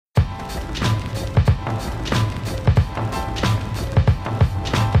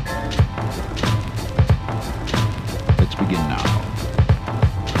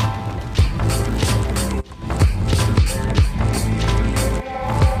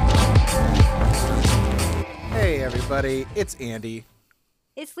everybody. It's Andy.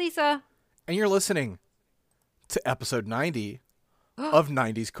 It's Lisa. And you're listening to episode 90 of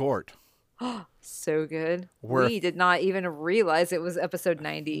 90s Court. So good. We're- We did not even realize it was episode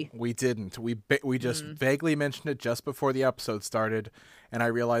 90. We didn't. We just vaguely mentioned it just before the episode started. And I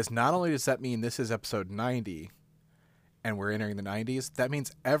realized not only does that mean this is episode 90 and we're entering the 90s, that means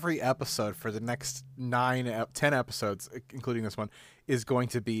every episode for the next 10 episodes, including this one, is going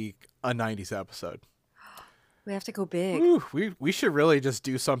to be a 90s episode. We have to go big. Ooh, we should really just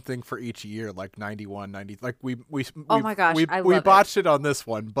do something for each year, like 91, 90. Like Oh my gosh, I we love botched it on this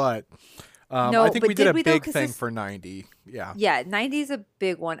one, but No, I think but we did a did we though? big 'Cause thing this- for 90. Yeah. Yeah, 90 is a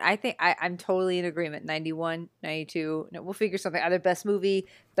big one. I think I'm totally in agreement. 91, 92. No, we'll figure something. Either best movie,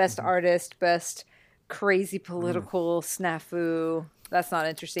 best artist, best crazy political snafu. That's not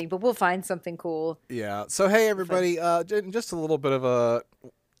interesting, but we'll find something cool. Yeah. So hey everybody, just a little bit of a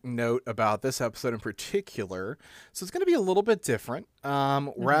note about this episode in particular. So it's going to be a little bit different.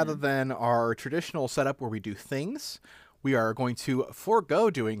 Rather than our traditional setup where we do things, we are going to forego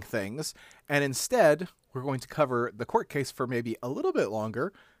doing things, and instead we're going to cover the court case for maybe a little bit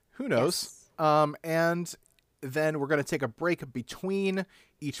longer. Who knows? And then we're going to take a break between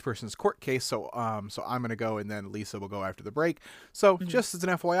each person's court case. So I'm going to go, and then Lisa will go after the break. So just as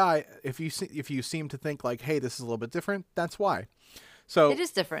an FYI, if you seem to think like, hey, this is a little bit different, that's why. So It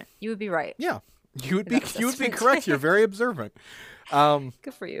is different. You would be right. yeah, you would be assessment. correct. You're very observant.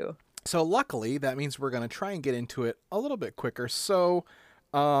 Good for you. So luckily, that means we're going to try and get into it a little bit quicker. So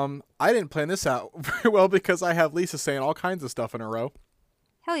I didn't plan this out very well because I have Lisa saying all kinds of stuff in a row.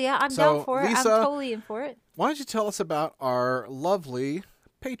 Hell yeah, I'm So, down for it. Lisa- I'm totally in for it. Why don't you tell us about our lovely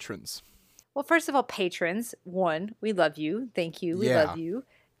patrons? Well, first of all, patrons. 1, we love you. Thank you. We Yeah. love you.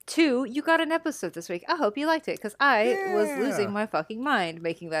 2, you got an episode this week. I hope you liked it because I was Yeah. losing my fucking mind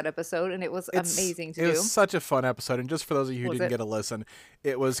making that episode, and it was amazing to It do. was such a fun episode, and just for those of you who Was didn't it? get a listen,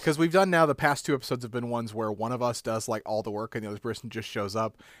 it was because we've done now the past 2 episodes have been ones where one of us does like all the work and the other person just shows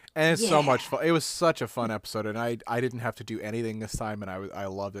up, and it's so much fun. It was such a fun episode, and I didn't have to do anything this time, and I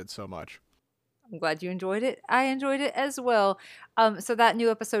loved it so much. I'm glad you enjoyed it. I enjoyed it as well. So that new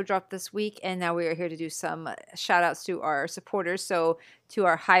episode dropped this week, and now we are here to do some shout outs to our supporters. So to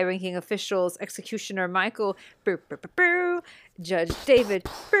our high ranking officials, Executioner Michael, burr, burr, burr, burr, Judge David,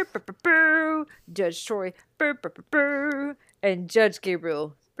 burr, burr, burr, burr, Judge Troy, burr, burr, burr, burr, and Judge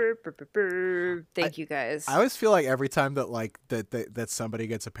Gabriel. Burr, burr, burr, burr. Thank you guys. I always feel like every time that like that somebody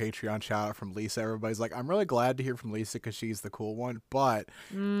gets a Patreon shout out from Lisa, everybody's like, I'm really glad to hear from Lisa because she's the cool one, but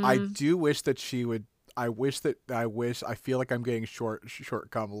I do wish that she would. I feel like I'm getting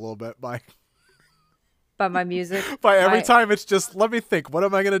shortcome a little bit by By my music. every time it's just let me think. What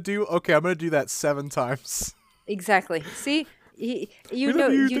am I gonna do? Okay, I'm gonna do that 7 times. Exactly. See, you We know,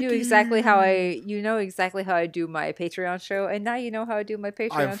 love you, you knew thank exactly how I do my Patreon show, and now you know how I do my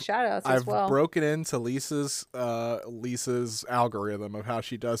Patreon shout outs as I've well. broken into Lisa's algorithm of how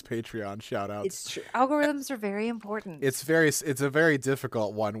she does Patreon shout outs. It's true. Algorithms are very important. It's a very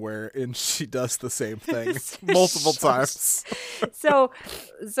difficult one wherein she does the same thing multiple times. So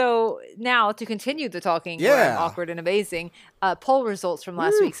now to continue the talking, where Yeah. I'm awkward and amazing. Poll results from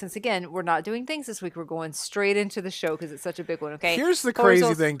last week. Since again we're not doing things this week, we're going straight into the show because it's such a big one. Okay. Here's the Poll crazy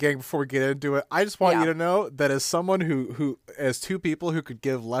results- thing, gang, before we get into it. I just want you Yeah. to know that as someone who as 2 people who could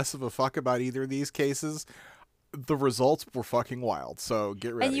give less of a fuck about either of these cases, the results were fucking wild. So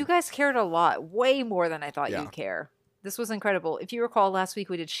get ready. And you guys cared a lot, way more than I thought Yeah. you'd care. This was incredible. If you recall, last week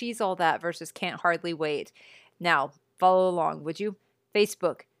we did She's All That versus Can't Hardly Wait. Now, follow along, would you?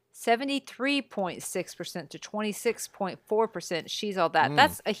 Facebook, 73.6% to 26.4% She's All That.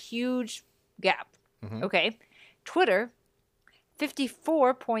 That's a huge gap. Okay. Twitter,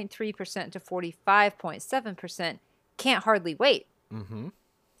 54.3% to 45.7% Can't Hardly Wait. Mm-hmm.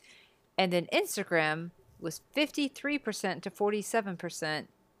 And then Instagram was 53% to 47%.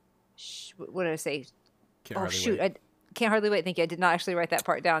 What did I say? Can't Oh, hardly shoot. wait. I can't hardly wait. Thank you. I did not actually write that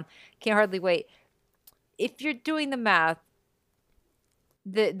part down. Can't hardly wait. If you're doing the math,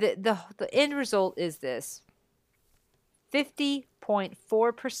 the end result is this: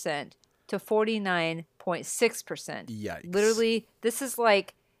 50.4% to 49.6%. Yikes. Literally, this is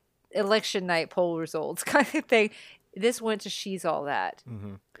like election night poll results kind of thing. This went to She's All That.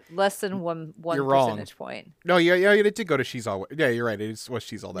 Less than one You're wrong. percentage point. No, yeah, you did go to She's All. Yeah, you're right. It was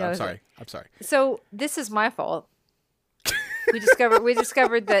She's All That. No, I'm is it? sorry. I'm sorry. So this is my fault. We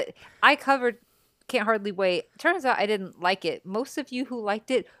discovered that I covered Can't Hardly Wait. Turns out I didn't like it. Most of you who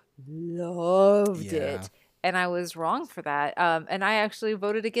liked it loved Yeah. it. And I was wrong for that. And I actually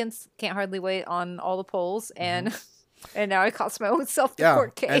voted against Can't Hardly Wait on all the polls. And And now I cost my own self the Yeah,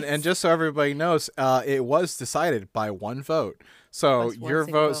 court case. and just so everybody knows, it was decided by one vote. So That's one your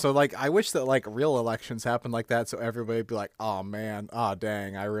single vote. vote. So like, I wish that like real elections happened like that, so everybody would be like, "Oh man, oh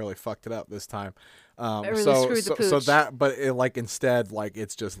dang, I really fucked it up this time." I really So screwed the so pooch. that, but it, like instead, like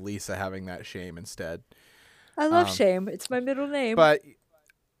it's just Lisa having that shame instead. I love shame. It's my middle name. But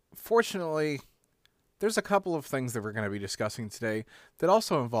fortunately, there's a couple of things that we're going to be discussing today that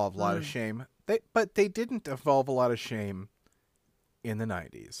also involve a lot of shame. But they didn't involve a lot of shame in the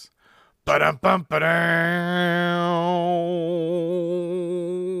 90s. Ba-dum-bum, ba-dum.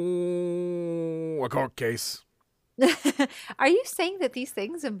 A court case. Are you saying that these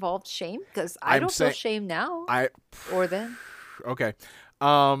things involved shame? Because I don't feel shame now. Or then. Okay.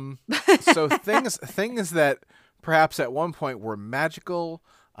 So things that perhaps at one point were magical,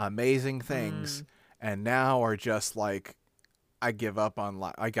 amazing things, and now are just like, I give up on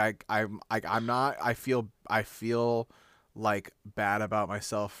life. I'm not. I feel like bad about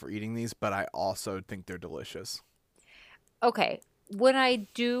myself for eating these, but I also think they're delicious. Okay. When I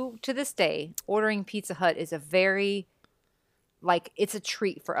do, to this day, ordering Pizza Hut is a very, like, it's a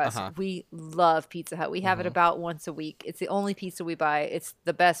treat for us. We love Pizza Hut. We have it about once a week. It's the only pizza we buy. It's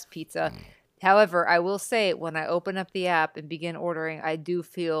the best pizza. However, I will say, when I open up the app and begin ordering, I do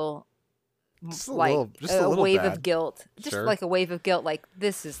feel like a wave of guilt. Just like a wave of guilt, like,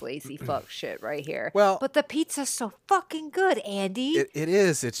 this is lazy fuck shit right here. Well, but the pizza's so fucking good, Andy. It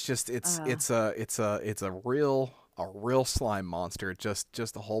is. It's just it's a real slime monster.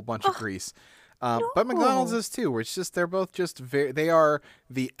 Just a whole bunch of grease. But McDonald's is too. Where it's just they're both just they are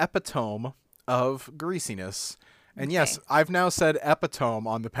the epitome of greasiness. And yes, I've now said epitome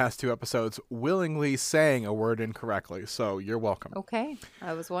on the past 2 episodes, willingly saying a word incorrectly. So you're welcome. Okay,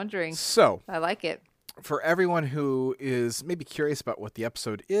 I was wondering. So I like it. For everyone who is maybe curious about what the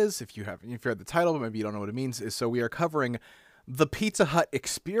episode is, if you read the title, but maybe you don't know what it means, is so we are covering the Pizza Hut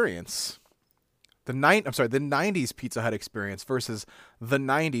experience. The 90s Pizza Hut experience versus the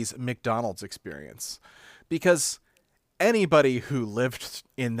 90s McDonald's experience. Because anybody who lived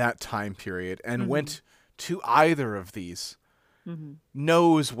in that time period and went to either of these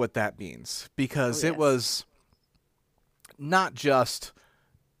knows what that means. Because it was not just,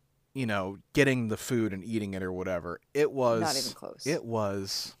 getting the food and eating it or whatever. It was not even close. It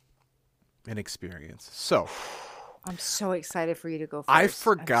was an experience. So I'm so excited for you to go first. I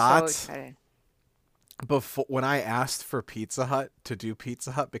forgot. I'm so excited. Before, when I asked for Pizza Hut to do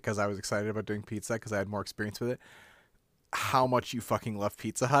Pizza Hut because I was excited about doing pizza because I had more experience with it, how much you fucking love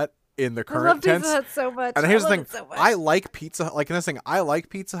Pizza Hut in the current tense. I love Pizza Hut so much. And here's the thing. I like Pizza Hut. Like in this thing, I like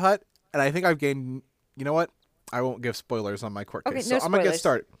Pizza Hut, and I think I've gained, you know what? I won't give spoilers on my court case. So I'm going to get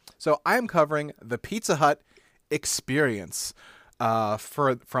started. So I'm covering the Pizza Hut experience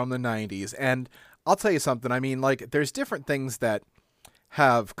from the 90s. And I'll tell you something. I mean, like, there's different things that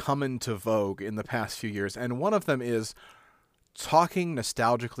have come into vogue in the past few years, and one of them is talking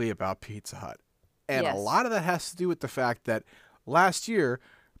nostalgically about Pizza Hut. And a lot of that has to do with the fact that last year,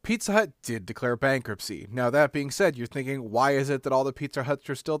 Pizza Hut did declare bankruptcy. Now, that being said, you're thinking, why is it that all the Pizza Huts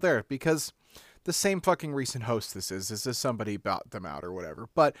are still there? Because the same fucking recent host this is this somebody bought them out or whatever.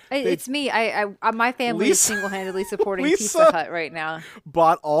 But it's me. My family is single-handedly supporting Pizza Hut right now.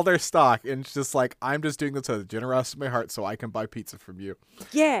 Bought all their stock, and it's just like, I'm just doing this out of the generosity of my heart so I can buy pizza from you.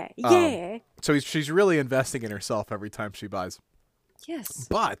 Yeah. So she's really investing in herself every time she buys. Yes.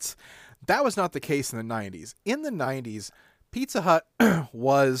 But that was not the case in the 90s. In the 90s, Pizza Hut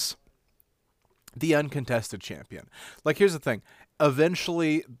was the uncontested champion. Like, here's the thing.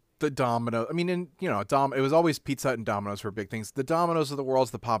 Eventually, the Domino, I mean, it was always Pizza Hut and Domino's were big things. The Domino's of the world,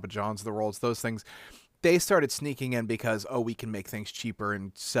 the Papa John's of the world, those things, they started sneaking in because, we can make things cheaper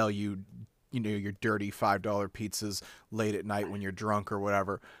and sell you, your dirty $5 pizzas late at night when you're drunk or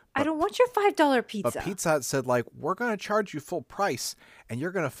whatever. But I don't want your $5 pizza. But Pizza Hut said, like, we're going to charge you full price and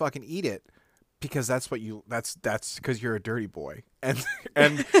you're going to fucking eat it because that's because you're a dirty boy. And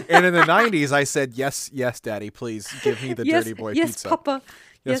in the 90s, I said, yes, daddy, please give me the dirty boy pizza. Yes, Papa.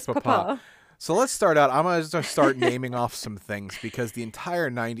 Yes, Papa. So let's start out. I'm going to start naming off some things because the entire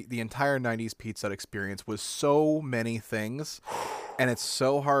 90s Pizza Hut experience was so many things, and it's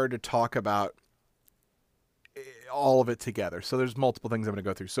so hard to talk about all of it together. So there's multiple things I'm going to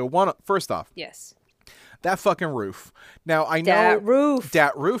go through. So first off. Yes. That fucking roof. Now, I know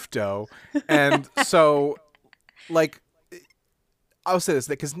that roof dough. And so, like, I'll say this,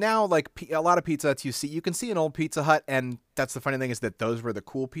 because now, like, a lot of Pizza Huts you can see an old Pizza Hut, and that's the funny thing is that those were the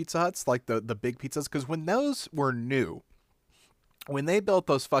cool Pizza Huts, like the big pizzas, because when those were new, when they built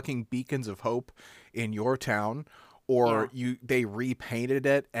those fucking beacons of hope in your town, or they repainted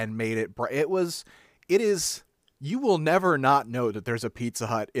it and made it bright, it is you will never not know that there's a Pizza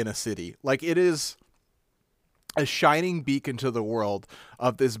Hut in a city. Like, it is a shining beacon to the world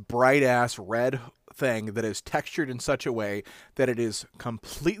of this bright ass red thing that is textured in such a way that it is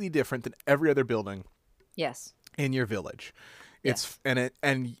completely different than every other building Yes. in your village. Yes.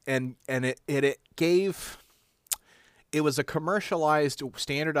 It was a commercialized,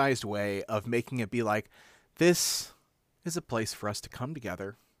 standardized way of making it be like, this is a place for us to come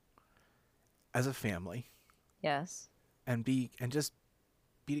together as a family Yes. and just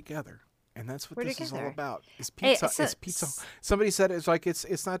be together. And that's what We're this is all together. about. Is Hey, pizza? so- Is pizza? Somebody said it's like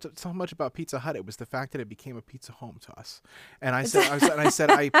it's not so much about Pizza Hut. It was the fact that it became a pizza home to us. And I said,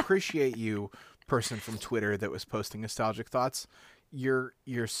 I appreciate you, person from Twitter that was posting nostalgic thoughts. You're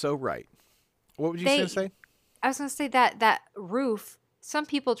so right. What would you say? I was going to say that roof, some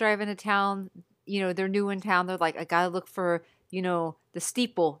people drive into town, they're new in town. They're like, I got to look for, the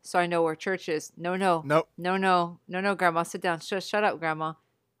steeple so I know where church is. No. Nope. No, Grandma. Sit down. Shut up, Grandma.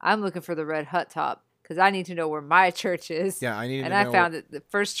 I'm looking for the red hut top because I need to know where my church is. Yeah, I need to know. And I found it, the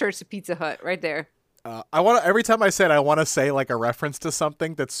first church of Pizza Hut right there. Every time I say it, I want to say like a reference to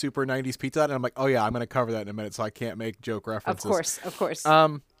something that's super 90s Pizza Hut, and I'm like, oh yeah, I'm going to cover that in a minute, so I can't make joke references. Of course.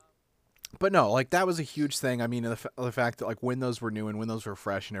 But no, like that was a huge thing. I mean, the fact that like when those were new and when those were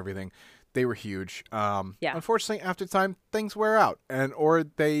fresh and everything, they were huge. Yeah. Unfortunately, after time, things wear out, or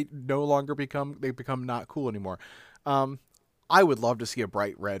they no longer become not cool anymore. I would love to see a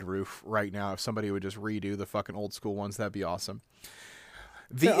bright red roof right now. If somebody would just redo the fucking old school ones, that'd be awesome.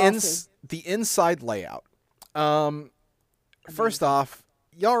 The inside layout. First off,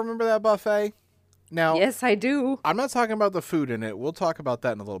 y'all remember that buffet? Now, yes, I do. I'm not talking about the food in it. We'll talk about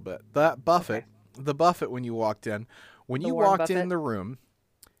that in a little bit. That buffet, the buffet when you walked in, in the room,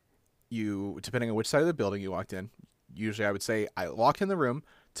 you, depending on which side of the building you walked in, usually I would say I walk in the room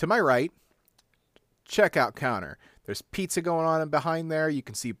to my right, checkout counter. There's pizza going on behind there. You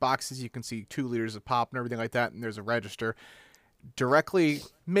can see boxes. You can see 2 liters of pop and everything like that. And there's a register. Directly,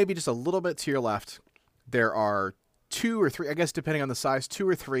 maybe just a little bit to your left, there are 2 or 3, I guess depending on the size, 2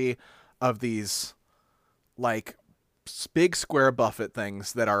 or 3 of these like big square buffet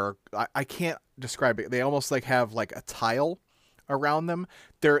things that are, I can't describe it. They almost like have like a tile around them.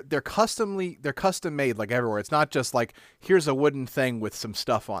 They're custom made like everywhere. It's not just like, here's a wooden thing with some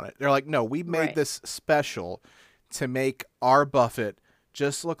stuff on it. They're like, no, we made this special to make our buffet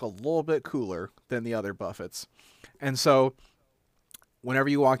just look a little bit cooler than the other buffets. And so whenever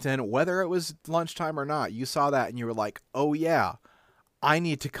you walked in, whether it was lunchtime or not, you saw that and you were like, oh yeah, I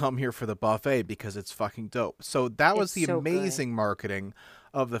need to come here for the buffet because it's fucking dope. So that was the amazing marketing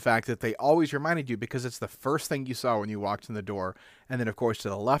of the fact that they always reminded you, because it's the first thing you saw when you walked in the door. And then of course to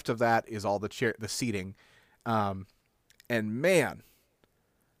the left of that is all the seating. And man,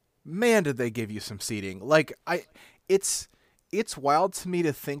 did they give you some seating. Like it's wild to me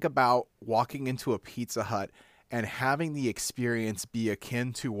to think about walking into a Pizza Hut and having the experience be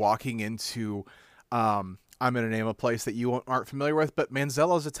akin to walking into, I'm going to name a place that you aren't familiar with, but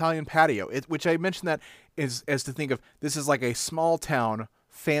Manzello's Italian Patio, which I mentioned that is as to think of, this is like a small town,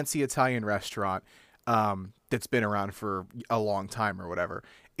 fancy Italian restaurant that's been around for a long time or whatever.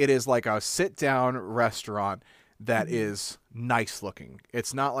 It is like a sit-down restaurant that is nice looking.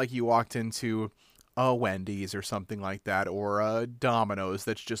 It's not like you walked into a Wendy's or something like that, or a Domino's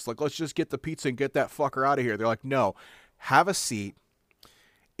that's just like, let's just get the pizza and get that fucker out of here. They're like, no, have a seat,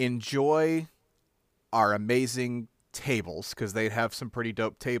 enjoy our amazing tables, because they'd have some pretty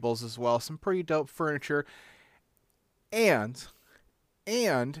dope tables as well, some pretty dope furniture. And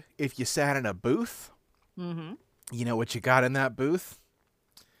if you sat in a booth, you know what you got in that booth?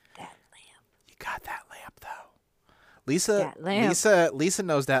 That lamp. You got that lamp, though. Lisa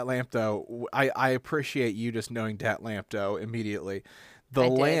knows that lamp, though. I appreciate you just knowing that lamp, though, immediately. The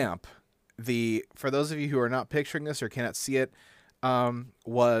lamp, for those of you who are not picturing this or cannot see it,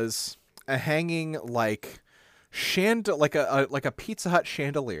 was a hanging like like a Pizza Hut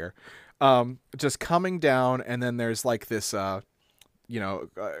chandelier, just coming down, and then there's like this I cannot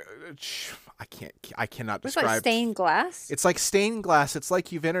describe. It's like stained glass. It's like stained glass. It's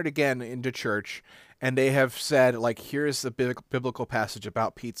like you've entered again into church, and they have said like, here's a biblical passage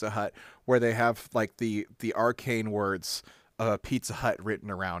about Pizza Hut, where they have like the arcane words of Pizza Hut written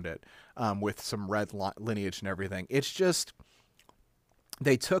around it, with some red lineage and everything. It's just,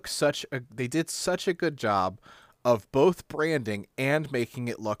 they did such a good job of both branding and making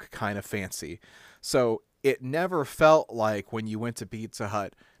it look kind of fancy. So it never felt like when you went to Pizza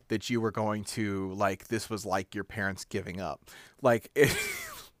Hut that you were going to, like, this was like your parents giving up. Like it,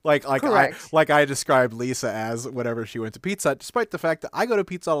 I described Lisa as whenever she went to Pizza Hut, despite the fact that I go to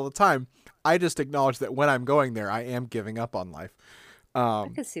Pizza Hut all the time. I just acknowledge that when I'm going there, I am giving up on life. I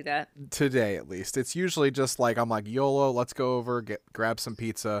can see that. Today at least, it's usually just like I'm like YOLO. Let's go over, grab some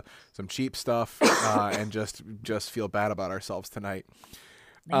pizza, some cheap stuff, and just feel bad about ourselves tonight.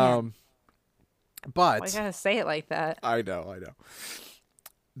 Man, But why you gotta say it like that? I know.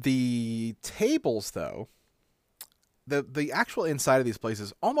 The tables though, the actual inside of these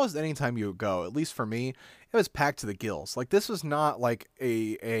places, almost anytime you go, at least for me, it was packed to the gills. Like this was not like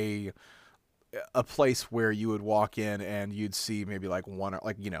a place where you would walk in and you'd see maybe like one,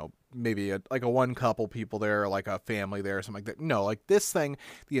 like, you know, maybe like a one couple people there, or like a family there or something like that. No, like this thing,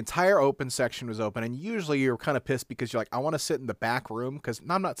 the entire open section was open, and usually you're kind of pissed because you're like, I want to sit in the back room, because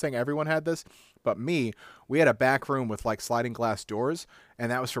I'm not saying everyone had this, but we had a back room with like sliding glass doors, and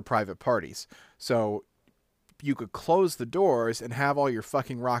that was for private parties. So you could close the doors and have all your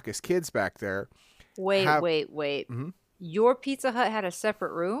fucking raucous kids back there. Wait. Mhm. Your Pizza Hut had a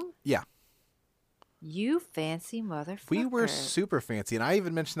separate room? Yeah. You fancy motherfucker. We were super fancy, and I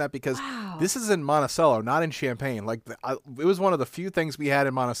even mentioned that because Wow. this is in Monticello, not in Champaign. Like, it was one of the few things we had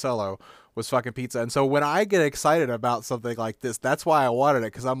in Monticello was fucking pizza. And so when I get excited about something like this, that's why I wanted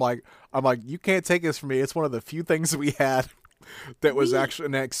it, because I'm like, you can't take this from me. It's one of the few things we had that was actually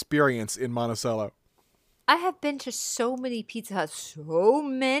an experience in Monticello. I have been to so many Pizza Huts in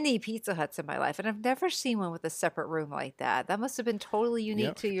my life, and I've never seen one with a separate room like that. That must have been totally unique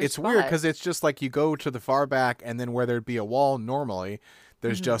Yep. to your It's spot. weird because it's just like you go to the far back, and then where there'd be a wall normally,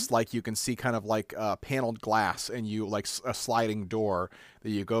 there's just like you can see kind of like paneled glass, and you like a sliding door that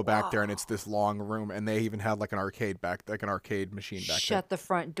you go back there, and it's this long room, and they even had like an arcade machine back there. Shut the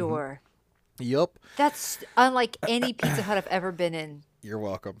front door. Yep. That's unlike any Pizza Hut I've ever been in. You're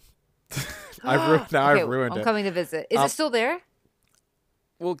welcome. I've ruined I'm it. coming to visit. Is it still there?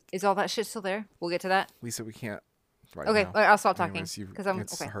 Well, Is all that shit still there? We'll get to that. Lisa, we can't. Right Okay, now. I'll stop talking Anyways, because I'm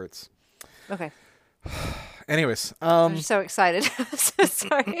it okay. hurts. Okay, Anyways, I'm just so excited. I'm so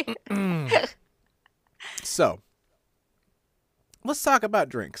sorry. so let's talk about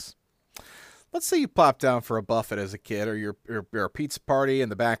drinks. Let's say you pop down for a buffet as a kid, or your a pizza party in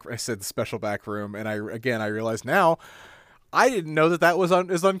the back. I said the special back room, and I realize now I didn't know that was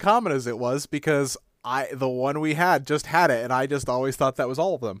as uncommon as it was, because the one we had just had it, and I just always thought that was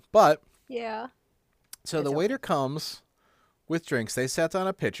all of them. But Yeah. so the waiter comes with drinks. They set down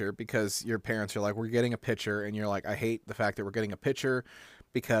a pitcher because your parents are like, we're getting a pitcher, and you're like, I hate the fact that we're getting a pitcher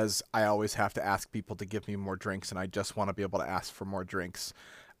because I always have to ask people to give me more drinks, and I just want to be able to ask for more drinks.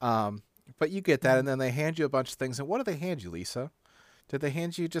 But you get that, and then they hand you a bunch of things. And what do they hand you, Lisa? Did they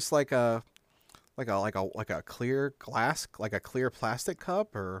hand you just like a clear glass, like a clear plastic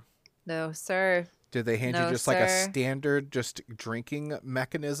cup, or No, sir. did they hand you just like a standard just drinking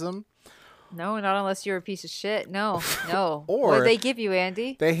mechanism? No, not unless you're a piece of shit. No. Or what did they give you,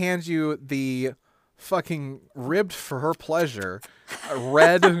 Andy? They hand you the fucking ribbed for her pleasure,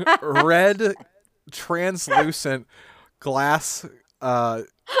 red translucent glass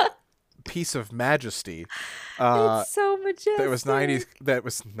piece of majesty. It's so majestic. That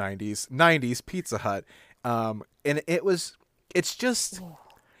was 90s Pizza Hut. And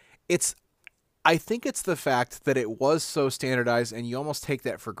I think it's the fact that it was so standardized, and you almost take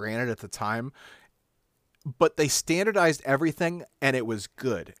that for granted at the time, but they standardized everything and it was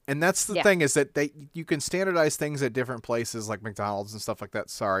good. And that's the thing, is that you can standardize things at different places like McDonald's and stuff like that.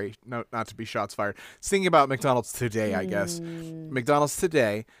 Sorry, no, not to be shots fired. Thinking about McDonald's today, I guess. McDonald's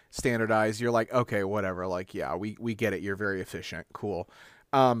today standardized. You're like, okay, whatever. Like, yeah, we get it. You're very efficient. Cool.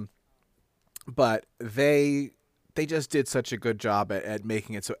 But they just did such a good job at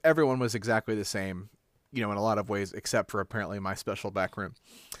making it so everyone was exactly the same, in a lot of ways, except for apparently my special back room.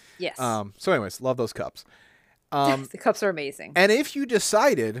 Yes. So anyways, love those cups. The cups are amazing. And if you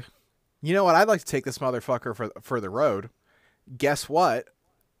decided, you know what, I'd like to take this motherfucker for the road, guess what?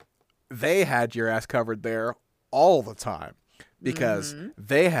 They had your ass covered there all the time, because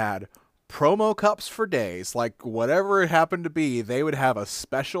they had promo cups for days. Like, whatever it happened to be, they would have a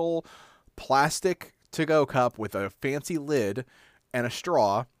special plastic to-go cup with a fancy lid and a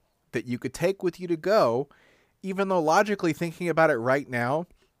straw that you could take with you to go, even though logically thinking about it right now,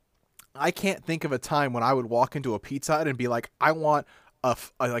 I can't think of a time when I would walk into a Pizza Hut and be like, I want a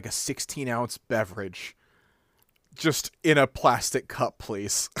 16-ounce beverage just in a plastic cup,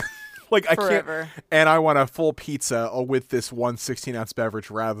 please. Like, Forever. I can't, and I want a full pizza with this one 16-ounce beverage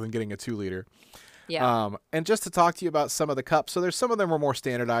rather than getting a 2-liter. Yeah. And just to talk to you about some of the cups, so there's some of them were more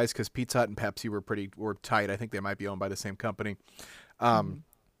standardized because Pizza Hut and Pepsi were tight. I think they might be owned by the same company.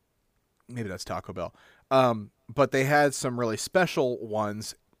 Maybe that's Taco Bell. But they had some really special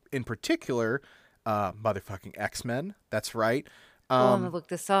ones. In particular, motherfucking X-Men. That's right. I'm gonna look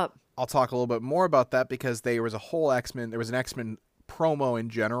this up. I'll talk a little bit more about that because there was an X-Men promo in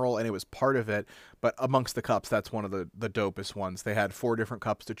general, and it was part of it. But amongst the cups, that's one of the dopest ones. They had 4 different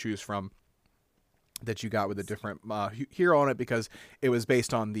cups to choose from that you got with a different hero on it because it was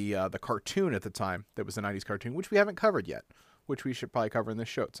based on the cartoon at the time that was the 90s cartoon, which we haven't covered yet, which we should probably cover in this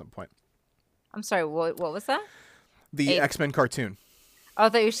show at some point. I'm sorry, what was that? The X-Men cartoon. Oh, I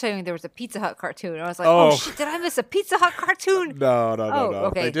thought you were saying there was a Pizza Hut cartoon. I was like, oh shit, did I miss a Pizza Hut cartoon? No.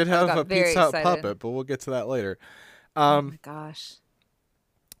 Okay. They did have a Pizza Hut puppet, but we'll get to that later. Oh my gosh.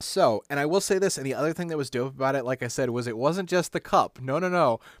 So, and I will say this, and the other thing that was dope about it, like I said, was it wasn't just the cup.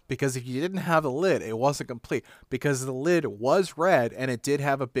 No. Because if you didn't have the lid, it wasn't complete. Because the lid was red, and it did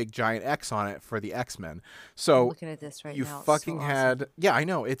have a big giant X on it for the X-Men. So, I'm looking at this right you now. fucking so had... awesome. Yeah, I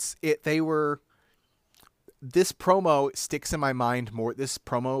know. They were... This promo sticks in my mind more. This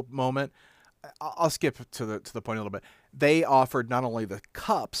promo moment... I'll skip to the point a little bit. They offered not only the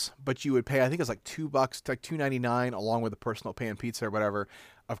cups, but you would pay, I think it was like $2, like $2.99, along with the personal pan pizza or whatever,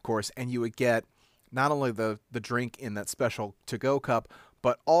 of course, and you would get not only the drink in that special to-go cup,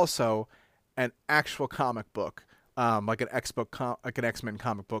 but also an actual comic book, like an X-Men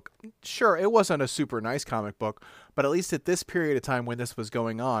comic book. Sure, it wasn't a super nice comic book, but at least at this period of time when this was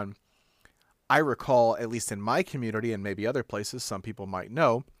going on, I recall, at least in my community and maybe other places, some people might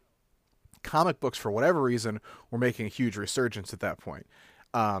know, comic books for whatever reason were making a huge resurgence at that point.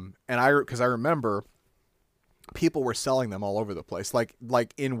 Because I remember people were selling them all over the place, like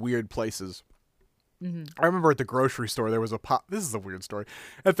in weird places. Mm-hmm. I remember at the grocery store there was this is a weird story.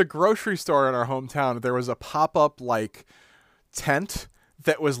 At the grocery store in our hometown there was a pop-up like tent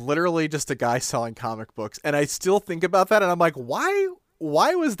that was literally just a guy selling comic books, and I still think about that and I'm like, why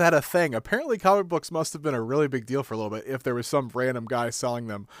was that a thing? Apparently comic books must have been a really big deal for a little bit if there was some random guy selling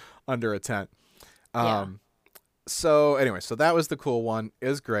them under a tent. So anyway, so that was the cool one. It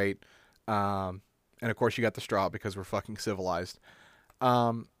was great. And of course you got the straw because we're fucking civilized.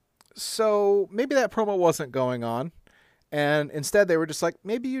 So maybe that promo wasn't going on. And instead they were just like,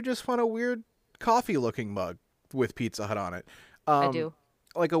 maybe you just want a weird coffee looking mug with Pizza Hut on it. I do.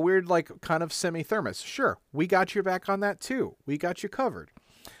 Like a weird, like kind of semi-thermos. Sure. We got your back on that too. We got you covered.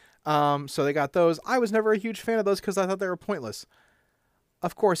 So they got those. I was never a huge fan of those because I thought they were pointless.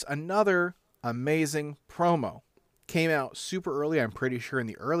 Of course, another amazing promo came out super early. I'm pretty sure in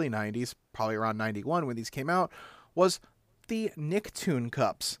the early 90s, probably around 91 when these came out, was the Nicktoon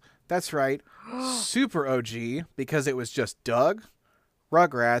Cups. That's right. Super OG because it was just Doug,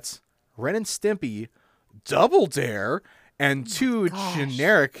 Rugrats, Ren and Stimpy, Double Dare, and 2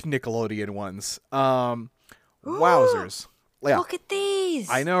 generic Nickelodeon ones. Wowzers. Yeah. Look at these.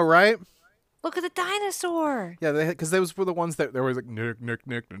 I know, right? Look at the dinosaur. Yeah, because those were the ones that there was like Nick,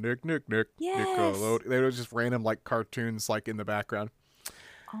 Yes. Nickelodeon. They were just random like cartoons like in the background.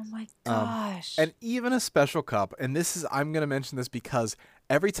 Oh my gosh. And even a special cup. And I'm going to mention this because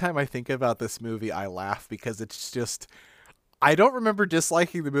every time I think about this movie, I laugh because it's just, I don't remember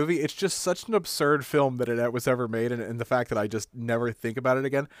disliking the movie. It's just such an absurd film that it was ever made. And the fact that I just never think about it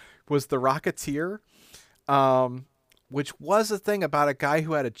again was The Rocketeer. Which was a thing about a guy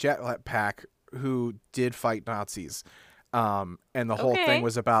who had a jetpack who did fight Nazis. And the whole thing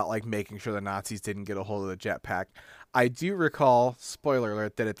was about like making sure the Nazis didn't get a hold of the jetpack. I do recall, spoiler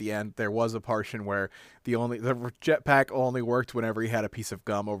alert, that at the end there was a portion where the jetpack only worked whenever he had a piece of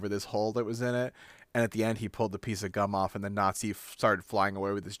gum over this hole that was in it. And at the end he pulled the piece of gum off and the Nazi started flying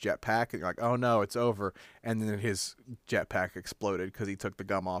away with his jetpack. And you're like, oh no, it's over. And then his jetpack exploded because he took the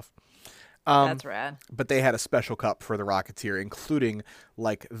gum off. That's rad. But they had a special cup for the Rocketeer, including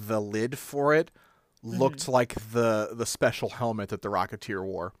like the lid for it looked like the special helmet that the Rocketeer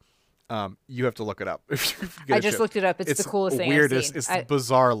wore. You have to look it up. I just looked it up. It's the coolest thing I've seen. It's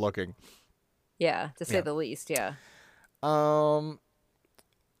bizarre looking. Yeah, to say the least. Yeah. Wow.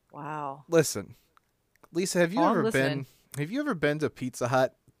 Listen, Lisa, have you ever been to Pizza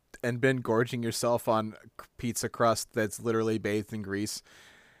Hut and been gorging yourself on pizza crust that's literally bathed in grease?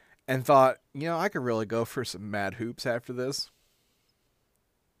 And thought, I could really go for some mad hoops after this?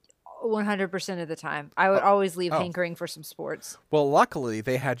 100% of the time. I would always leave hankering for some sports. Well, luckily,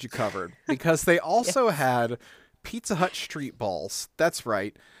 they had you covered because they also had Pizza Hut street balls. That's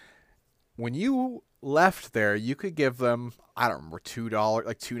right. When you left there, you could give them, I don't remember, $2,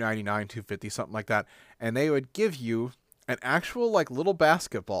 like $2.99, $2.50, something like that. And they would give you an actual like little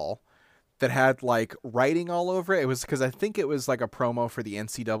basketball that had like writing all over it. It was because I think it was like a promo for the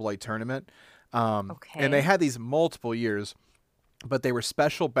NCAA tournament. And they had these multiple years, but they were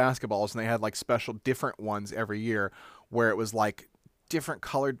special basketballs and they had like special different ones every year where it was like different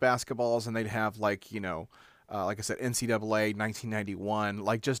colored basketballs and they'd have like, like I said, NCAA 1991,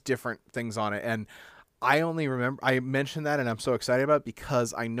 like just different things on it. And I only remember, I mentioned that and I'm so excited about it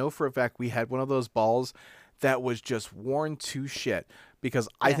because I know for a fact we had one of those balls that was just worn to shit, because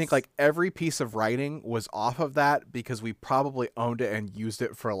I think Yes. like every piece of writing was off of that because we probably owned it and used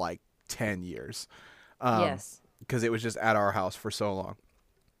it for like 10 years. Yes. Because it was just at our house for so long.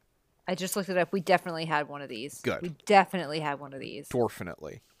 I just looked it up. We definitely had one of these. Good. We definitely had one of these.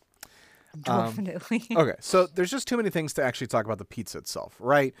 Definitely. Definitely. Okay, so there's just too many things to actually talk about the pizza itself,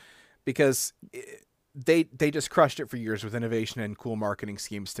 right? Because they just crushed it for years with innovation and cool marketing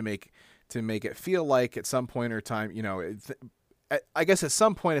schemes to make it feel like at some point or time, I guess at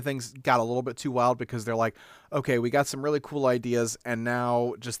some point things got a little bit too wild because they're like, okay, we got some really cool ideas and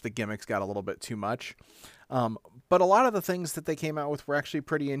now just the gimmicks got a little bit too much. But a lot of the things that they came out with were actually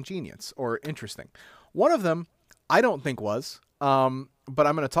pretty ingenious or interesting. One of them I don't think was, but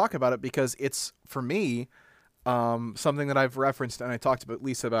I'm going to talk about it because it's, for me, something that I've referenced and I talked about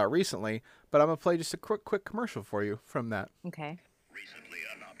Lisa about recently, but I'm going to play just a quick commercial for you from that. Okay. Recently,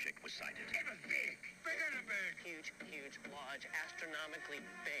 an object was sighted. It was big. Bigger than big. Huge, huge, large, astronomically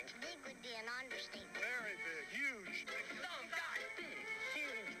big. Big would be an understatement. Very big. Huge. Oh, God. Big.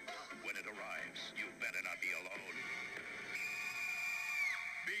 Huge. When it arrives, you better not be alone.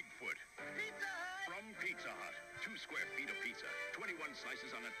 Bigfoot. Pizza Hut. From Pizza Hut. 2 square feet of pizza. 21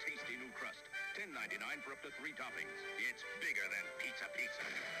 slices on a tasty new crust. $10.99 for up to 3 toppings. It's bigger than pizza.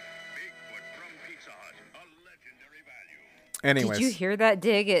 Bigfoot from Pizza Hut. A legendary value. Anyways. Did you hear that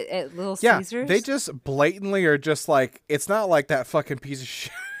dig at Little Yeah, Caesars? they just blatantly are just like, it's not like that fucking piece of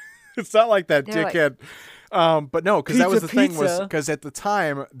shit. It's not like that They're like, dickhead. But no, because that was the thing, was pizza. because at the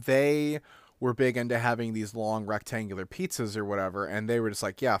time they were big into having these long rectangular pizzas or whatever, and they were just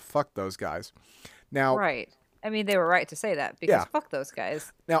like, yeah, fuck those guys. Now, Right. I mean, they were right to say that because Yeah. fuck those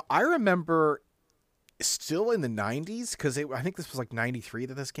guys. Now I remember still in the 90s, because I think this was like 93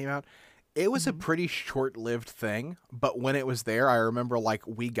 that this came out. It was a pretty short-lived thing, but when it was there, I remember like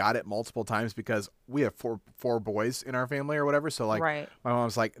we got it multiple times because we have four boys in our family or whatever. So like Right. my mom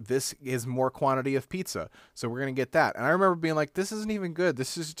was like, this is more quantity of pizza, so we're gonna get that. And I remember being like, this isn't even good.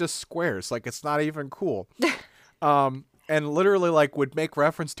 This is just squares. Like it's not even cool. And literally like would make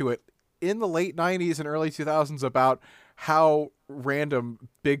reference to it in the late 90s and early 2000s about how random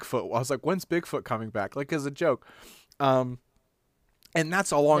Bigfoot was. I was like, when's Bigfoot coming back? Like as a joke. And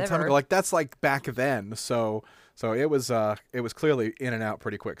that's a long time Never. ago. Like that's like back then. So it was clearly in and out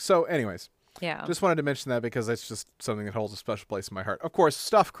pretty quick. So anyways, Yeah. just wanted to mention that because it's just something that holds a special place in my heart. Of course,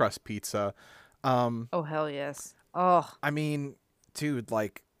 stuffed crust pizza. Oh hell yes. Oh, I mean, dude,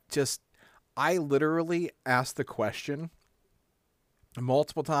 like just I literally asked the question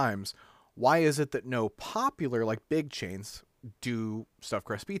multiple times, why is it that no popular like big chains do stuffed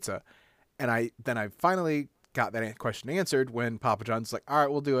crust pizza? And I finally got that question answered when Papa John's like, all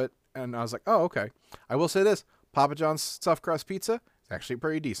right, we'll do it. And I was like, oh, okay. I will say this, Papa John's stuffed crust pizza is actually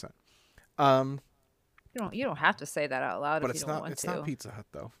pretty decent. you don't have to say that out loud But if it's you don't not want it's to. not Pizza Hut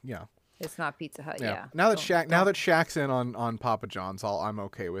though. Yeah. It's not Pizza Hut. Yeah. Yeah. Now that Don't- Shaq's in on Papa John's, I'm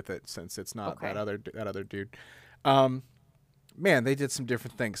okay with it since it's not Okay. that other dude. Man, they did some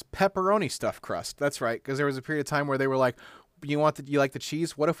different things. Pepperoni stuffed crust. That's right, because there was a period of time where they were like, you like the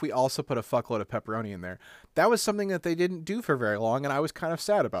cheese? What if we also put a fuckload of pepperoni in there? That was something that they didn't do for very long, and I was kind of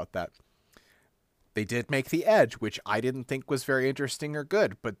sad about that. They did make the Edge, which I didn't think was very interesting or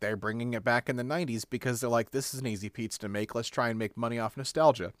good, but they're bringing it back in the 90s because they're like, this is an easy pizza to make. Let's try and make money off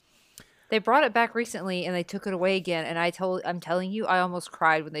nostalgia. They brought it back recently and they took it away again. And I'm telling you, I almost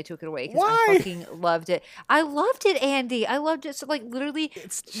cried when they took it away because Why? I fucking loved it. I loved it, Andy. I loved it. So like literally,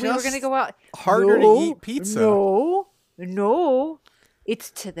 It's we were gonna just go out. harder to eat pizza. No,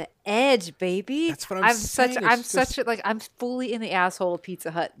 it's to the edge, baby. That's what I'm saying. I'm fully in the asshole of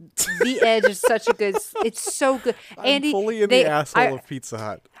Pizza Hut. The Edge is such a good. It's so good, Andy. I'm fully in they- the asshole I- of Pizza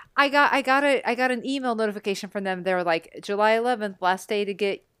Hut. I got an email notification from them. They were like, July 11th, last day to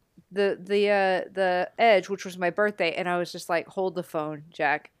get the Edge, which was my birthday, and I was just like, hold the phone,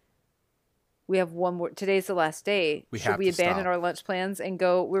 Jack. We have one more. Today's the last day. We Should have we to abandon stop. our lunch plans and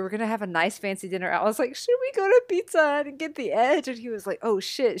go? We were gonna have a nice fancy dinner. I was like, should we go to Pizza Hut and get the Edge? And he was like, oh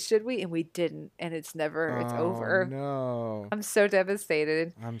shit, should we? And we didn't. And it's over. No, I'm so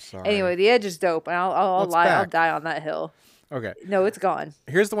devastated. I'm sorry. Anyway, the Edge is dope, and I'll It's lie. I'll back. die on that hill. Okay. No, it's gone.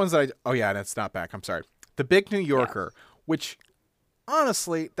 Here's the ones that oh yeah, and it's not back. I'm sorry. The Big New Yorker, which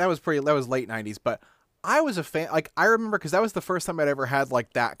honestly, that was late 90s, but I was a fan. Like I remember because that was the first time I'd ever had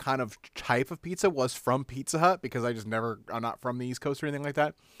like that kind of type of pizza was from Pizza Hut because I'm not from the East Coast or anything like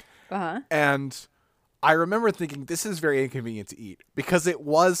that. And I remember thinking this is very inconvenient to eat because it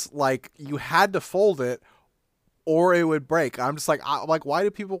was like you had to fold it or it would break. I'm just like, why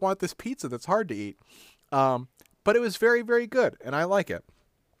do people want this pizza that's hard to eat? But it was very, very good, and I like it.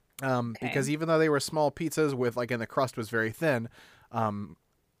 Because even though they were small pizzas with like, and the crust was very thin,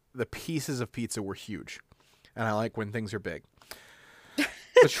 the pieces of pizza were huge, and I like when things are big.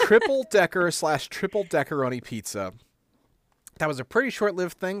 The triple deckeroni pizza. That was a pretty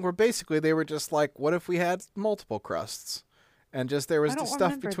short-lived thing where basically they were just like, what if we had multiple crusts? And just there was the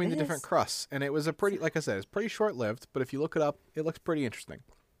stuff between the different crusts. And it was a pretty, like I said, it's pretty short-lived, but if you look it up, it looks pretty interesting.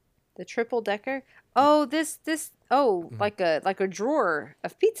 The triple decker? Oh, like a drawer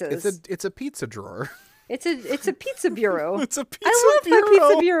of pizzas. It's a pizza drawer. It's a pizza bureau. It's a pizza I love bureau. my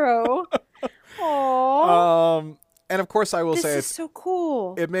pizza bureau. Aww. And of course, I will say this is so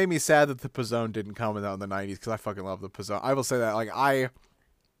cool. It made me sad that the Pizzone didn't come out in the 90s because I fucking love the Pizzone. I will say that, like, I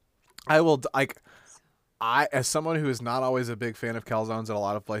as someone who is not always a big fan of calzones at a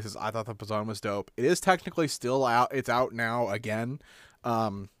lot of places, I thought the Pizzone was dope. It is technically still out. It's out now again,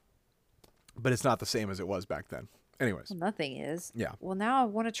 but it's not the same as it was back then. Anyways, well, nothing is. Yeah. Well, now I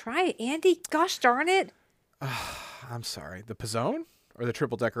want to try it, Andy. Gosh darn it! I'm sorry. The Pizzone or the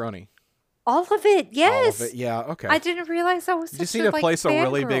triple deckeroni? All of it, yes. All of it, yeah. Okay. I didn't realize I was. You just need to place a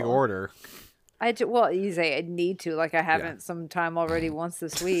really big order. Well, you say I need to. Like I haven't sometime already once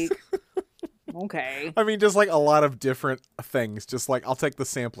this week. Okay. I mean, just like a lot of different things. Just like, I'll take the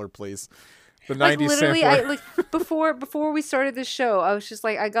sampler, please. The 90s literally, sampler. before we started the show, I was just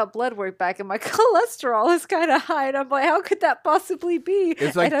like, I got blood work back, and my cholesterol is kind of high, and I'm like, how could that possibly be?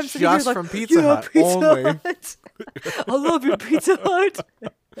 It's like and I'm just from Pizza Hut only. Hut. I love your Pizza Hut.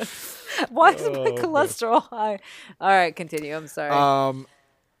 Why is my cholesterol high? All right, continue. I'm sorry.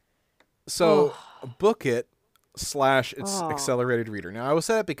 So Book It / its accelerated reader. Now I will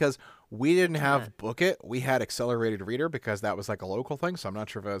say that because we didn't have Book It, we had accelerated reader because that was like a local thing. So I'm not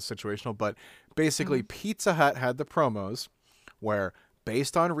sure if it was situational, but basically Pizza Hut had the promos where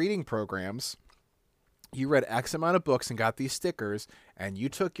based on reading programs, you read X amount of books and got these stickers, and you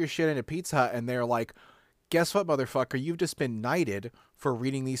took your shit into Pizza Hut, and they're like, guess what, motherfucker? You've just been knighted for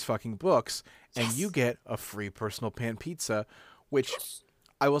reading these fucking books, and you get a free personal pan pizza, which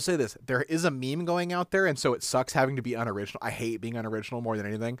I will say this. There is a meme going out there, and so it sucks having to be unoriginal. I hate being unoriginal more than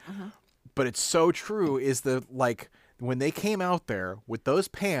anything. But it's so true is the, like, when they came out there with those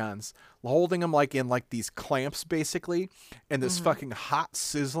pans, holding them like in like these clamps basically, and this fucking hot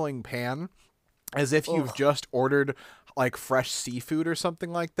sizzling pan, as if you've just ordered like fresh seafood or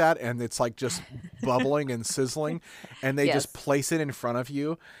something like that, and it's like just bubbling and sizzling, and they just place it in front of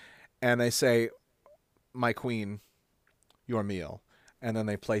you, and they say, "My queen, your meal," and then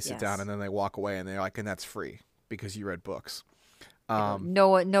they place it down, and then they walk away, and they're like, "And that's free because you read books." No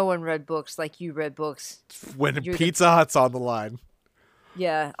one read books like you read books. When Pizza Hut's on the line.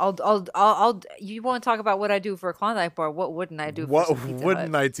 Yeah, I'll. You want to talk about what I do for a Klondike bar? What wouldn't I do? What for Pizza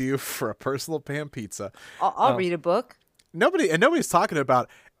wouldn't Hut? I do for a personal pan pizza? I'll read a book. Nobody's talking about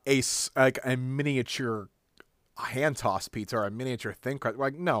a miniature hand toss pizza or a miniature thin crust.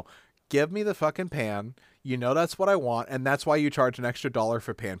 Like, no, give me the fucking pan. You know that's what I want, and that's why you charge an extra $1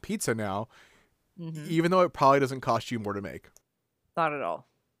 for pan pizza now, even though it probably doesn't cost you more to make. Not at all.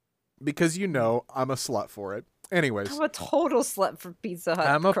 Because you know I'm a slut for it. Anyways, I'm a total slut for Pizza Hut.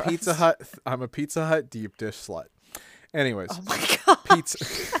 I'm a Pizza Hut deep dish slut. Anyways, oh my god,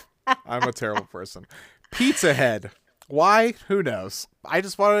 pizza. I'm a terrible person. Pizza Head. Why? Who knows? I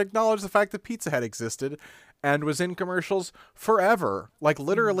just want to acknowledge the fact that Pizza Head existed and was in commercials forever. Like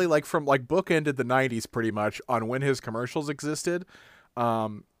literally, like from like bookended the 90s pretty much on when his commercials existed.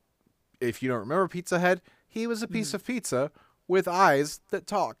 If you don't remember Pizza Head, he was a piece of pizza with eyes that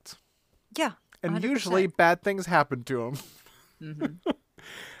talked. Yeah. 100%. And usually bad things happen to him.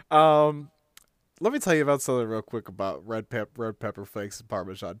 Let me tell you about something real quick about red pepper flakes and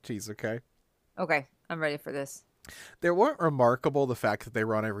Parmesan cheese, okay? Okay, I'm ready for this. They weren't remarkable, the fact that they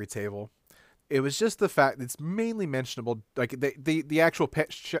were on every table. It was just the fact it's mainly mentionable. Like the actual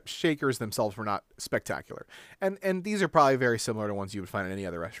shakers themselves were not spectacular, and these are probably very similar to ones you would find at any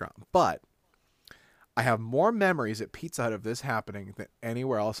other restaurant. But I have more memories at Pizza Hut of this happening than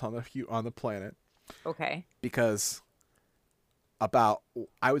anywhere else on the planet. Okay. Because about,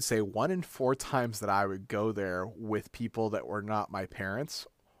 I would say 1 in 4 times that I would go there with people that were not my parents,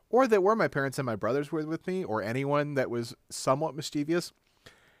 or that were my parents and my brothers were with me, or anyone that was somewhat mischievous,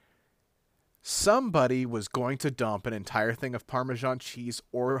 somebody was going to dump an entire thing of Parmesan cheese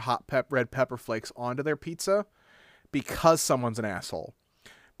or red pepper flakes onto their pizza because someone's an asshole.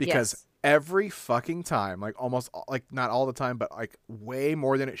 Because every fucking time, like almost, like not all the time, but like way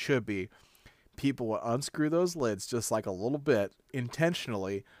more than it should be, people will unscrew those lids just like a little bit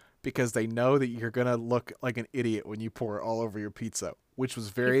intentionally, because they know that you're gonna look like an idiot when you pour it all over your pizza, which was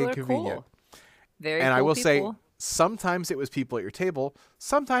very People are inconvenient. cool. Very And cool I will say, people. sometimes it was people at your table,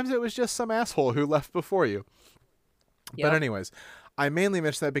 sometimes it was just some asshole who left before you. Yep. But anyways, I mainly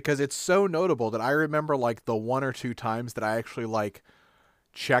mention that because it's so notable that I remember like the 1 or 2 times that I actually like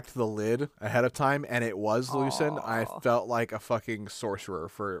checked the lid ahead of time and it was loosened. I Aw. felt like a fucking sorcerer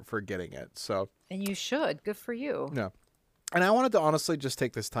for getting it. So And you should. Good for you. no. And I wanted to honestly just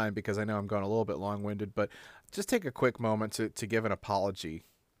take this time because I know I'm going a little bit long-winded, but just take a quick moment to give an apology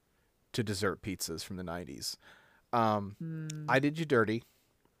to dessert pizzas from the 90s. I did you dirty.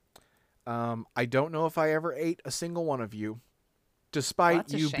 I don't know if I ever ate a single one of you, despite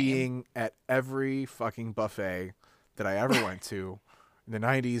That's a you shame. being at every fucking buffet that I ever went to in the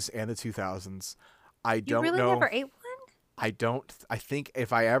 90s and the 2000s. I You don't really know. never ate one? I think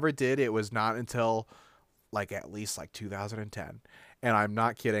if I ever did, it was not until like at least like 2010. And I'm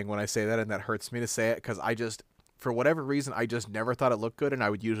not kidding when I say that, and that hurts me to say it because I just, for whatever reason, I just never thought it looked good, and I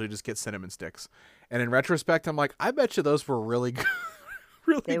would usually just get cinnamon sticks. And in retrospect, I'm like, I bet you those were really good.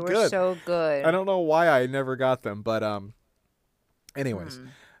 Really They were good. so good. I don't know why I never got them, but anyways,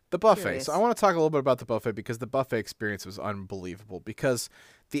 the buffet. Curious. So I want to talk a little bit about the buffet because the buffet experience was unbelievable because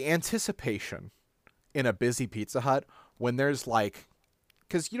the anticipation in a busy Pizza Hut when there's like,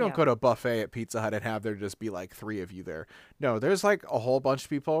 because you don't Yeah. go to a buffet at Pizza Hut and have there just be like 3 of you there. No, there's like a whole bunch of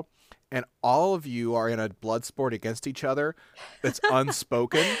people and all of you are in a blood sport against each other that's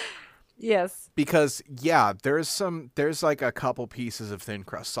unspoken. Yes. Because yeah, there's like a couple pieces of thin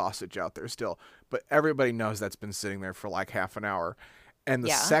crust sausage out there still, but everybody knows that's been sitting there for like half an hour. And the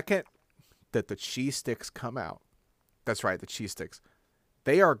Yeah. second that the cheese sticks come out, that's right, the cheese sticks,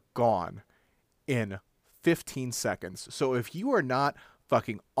 they are gone in 15 seconds. So if you are not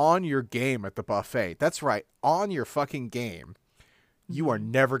fucking on your game at the buffet, that's right, on your fucking game, you are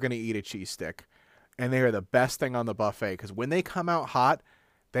never going to eat a cheese stick. And they are the best thing on the buffet because when they come out hot,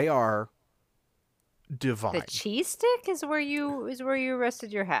 they are divine. The cheese stick is where you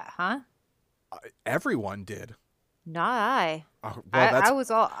rested your hat, huh? Everyone did. Not I. Oh, I was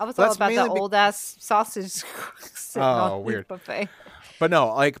all that's about the mainly old ass sausage sitting on the weird. buffet. But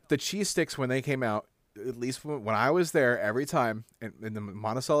no, like the cheese sticks when they came out, at least when I was there, every time in the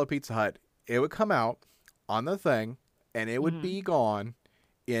Monticello Pizza Hut, it would come out on the thing and it would be gone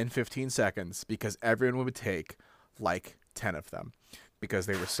in 15 seconds because everyone would take like 10 of them because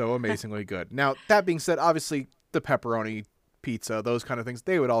they were so amazingly good. Now, that being said, obviously the pepperoni pizza, those kind of things,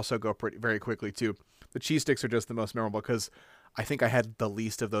 they would also go very quickly too. The cheese sticks are just the most memorable because I think I had the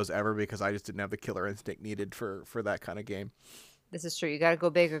least of those ever because I just didn't have the killer instinct needed for that kind of game. This is true. You got to go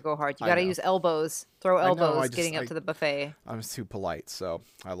big or go hard. You I got to know. use elbows. Throw I know, elbows I just- getting up to the buffet. I was too polite, so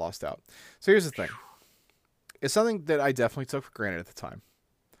I lost out. So here's the thing. It's something that I definitely took for granted at the time.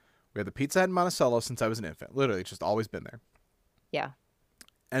 We had the Pizza Hut in Monticello since I was an infant. Literally, it's just always been there. Yeah.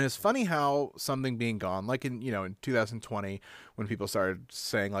 And it's funny how something being gone, like in 2020, when people started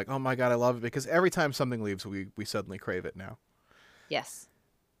saying like, "Oh my God, I love it," because every time something leaves, we suddenly crave it now. Yes.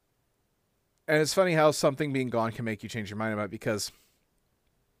 And it's funny how something being gone can make you change your mind about it because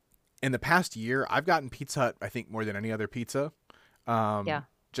in the past year, I've gotten Pizza Hut, I think, more than any other pizza. Yeah.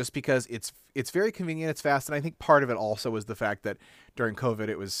 Just because it's very convenient, it's fast, and I think part of it also was the fact that during COVID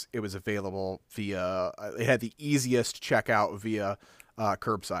it was available via it had the easiest checkout via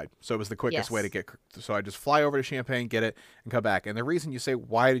curbside, so it was the quickest way to Yes. get. So I just fly over to Champaign, get it, and come back. And the reason you say,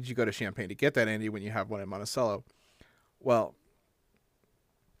 why did you go to Champaign to get that, Andy, when you have one in Monticello? Well,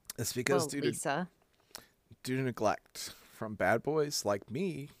 it's because Well, Lisa. due to neglect from bad boys like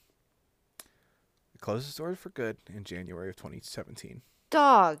me, we closed the stores for good in January of 2017.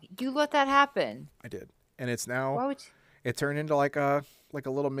 Dog, you let that happen. I did, and it's now. Why would you? It turned into like a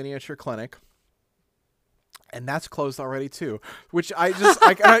little miniature clinic, and that's closed already too. Which I just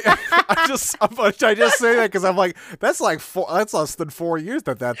I just say that because I'm like that's less than 4 years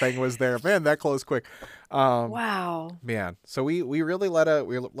that thing was there. Man, that closed quick. Wow. Man, so we really let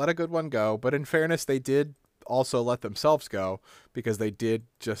a good one go. But in fairness, they did also let themselves go because they did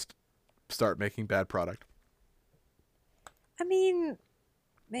just start making bad product. I mean,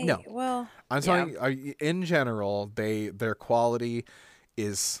 maybe. No. Well, I'm telling you, in general, their quality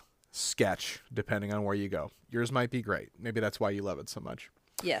is sketch depending on where you go. Yours might be great. Maybe that's why you love it so much.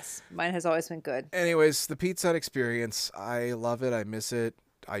 yes, mine has always been good. Anyways, the Pizza Hut experience, I love it. I miss it.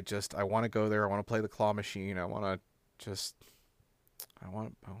 I want to go there. I want to play the claw machine. I want to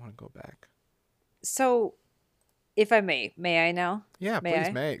go back. So, if I may I now? Yeah, May please,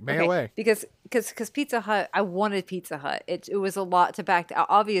 I? may Okay, away. because Pizza Hut, I wanted Pizza Hut. It was a lot to back to.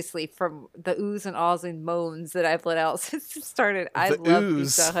 Obviously, from the oohs and ahs and moans that I've let out since it started, I The love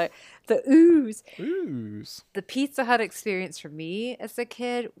ooze. Pizza Hut. The ooze. Ooze. The Pizza Hut experience for me as a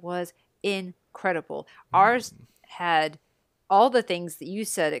kid was incredible. Ours had all the things that you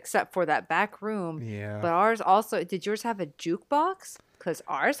said except for that back room. Yeah. But ours also, did yours have a jukebox? Because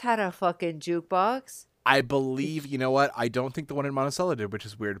ours had a fucking jukebox. I believe, you know what? I don't think the one in Monticello did, which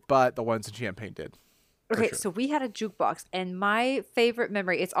is weird, but the ones in Champaign did. For Okay, sure. so we had a jukebox, and my favorite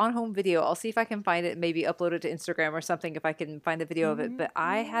memory, it's on home video. I'll see if I can find it and maybe upload it to Instagram or something if I can find a video of it. But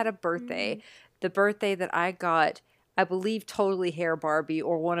I had a birthday, the birthday that I got, I believe, Totally Hair Barbie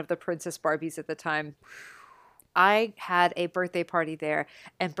or one of the Princess Barbies at the time. I had a birthday party there,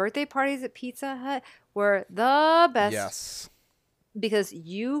 and birthday parties at Pizza Hut were the best. Yes. Because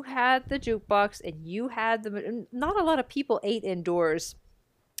you had the jukebox and you had not a lot of people ate indoors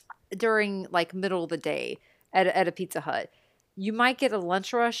during like middle of the day at a Pizza Hut. You might get a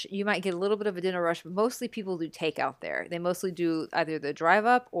lunch rush, you might get a little bit of a dinner rush, but mostly people do takeout there. They mostly do either the drive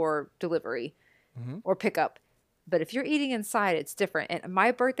up or delivery or pickup. But if you're eating inside, it's different. And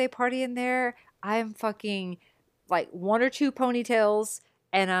my birthday party in there, I'm fucking like one or two ponytails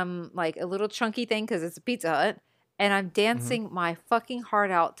and I'm like a little chunky thing because it's a Pizza Hut. And I'm dancing my fucking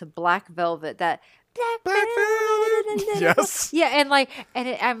heart out to Black Velvet, that Black Velvet. Yes. Yeah, and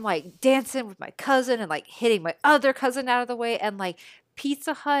I'm like dancing with my cousin and like hitting my other cousin out of the way. And like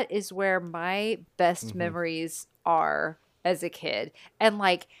Pizza Hut is where my best memories are as a kid. And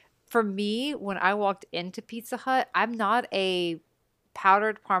like for me, when I walked into Pizza Hut, I'm not a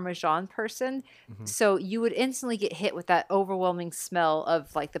powdered Parmesan person. So you would instantly get hit with that overwhelming smell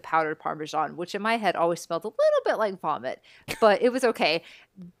of like the powdered Parmesan, which in my head always smelled a little bit like vomit, but it was okay.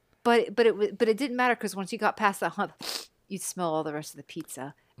 But it didn't matter because once you got past that hump, you'd smell all the rest of the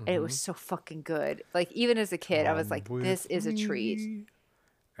pizza, and it was so fucking good. Like even as a kid, I was like, this is a treat.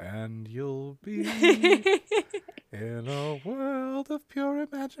 And you'll be in a world of pure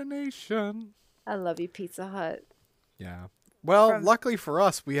imagination. I love you, Pizza Hut. Yeah. Well, luckily for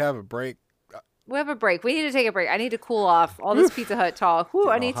us, we have a break. We have a break. We need to take a break. I need to cool off all this Pizza Hut talk. Whew,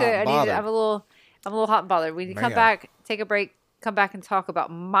 I need to. I'm a little hot and bothered. We need to come back, take a break, come back and talk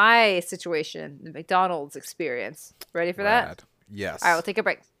about my situation, the McDonald's experience. Ready for that? Yes. All right, we'll take a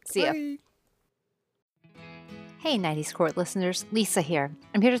break. See ya. Bye. Hey, 90s Court listeners, Lisa here.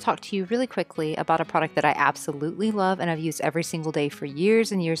 I'm here to talk to you really quickly about a product that I absolutely love and I've used every single day for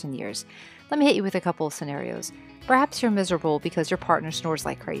years and years and years. Let me hit you with a couple of scenarios. Perhaps you're miserable because your partner snores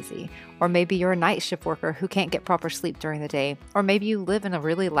like crazy, or maybe you're a night shift worker who can't get proper sleep during the day, or maybe you live in a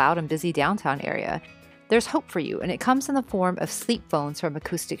really loud and busy downtown area. There's hope for you, and it comes in the form of sleep phones from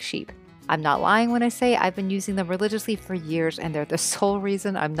Acoustic Sheep. I'm not lying when I say I've been using them religiously for years, and they're the sole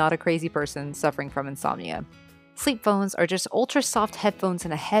reason I'm not a crazy person suffering from insomnia. Sleep phones are just ultra soft headphones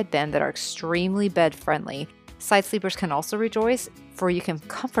and a headband that are extremely bed friendly. Side sleepers can also rejoice, for you can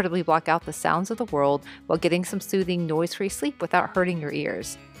comfortably block out the sounds of the world while getting some soothing noise-free sleep without hurting your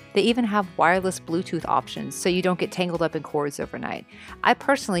ears. They even have wireless Bluetooth options so you don't get tangled up in cords overnight. I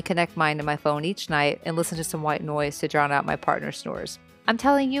personally connect mine to my phone each night and listen to some white noise to drown out my partner's snores. I'm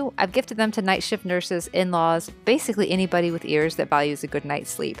telling you, I've gifted them to night shift nurses, in-laws, basically anybody with ears that values a good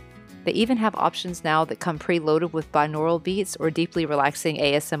night's sleep. They even have options now that come preloaded with binaural beats or deeply relaxing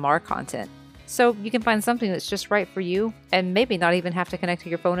ASMR content. So you can find something that's just right for you and maybe not even have to connect to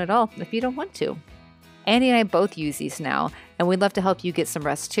your phone at all if you don't want to. Andy and I both use these now, and we'd love to help you get some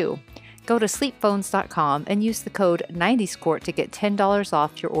rest too. Go to sleepphones.com and use the code 90SCORT to get $10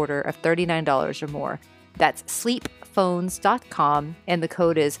 off your order of $39 or more. That's sleepphones.com, and the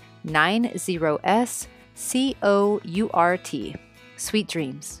code is 90SCOURT. Sweet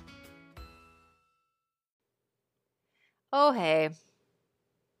dreams. Oh, hey.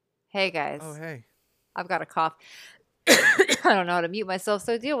 Hey, guys. Oh, hey. I've got a cough. I don't know how to mute myself,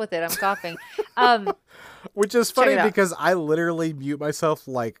 so deal with it. I'm coughing. Which is Check funny it out. because I literally mute myself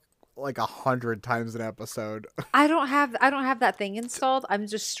like 100 times an episode. I don't have that thing installed. I'm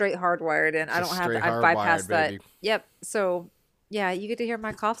just straight hardwired in. I don't have straight I've bypassed hardwired, that. baby. Yep. So yeah, you get to hear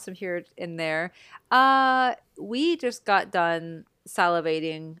my coughs from here and there. We just got done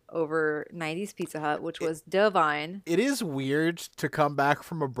salivating over 90s Pizza Hut, which was divine. It is weird to come back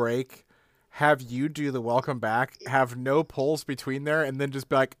from a break, have you do the welcome back, have no pulls between there, and then just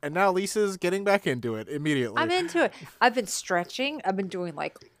be like, and now Lisa's getting back into it immediately. I'm into it. I've been stretching. I've been doing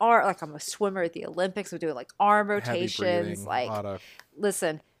like I'm a swimmer at the Olympics. I'm doing like arm Heavy rotations. breathing,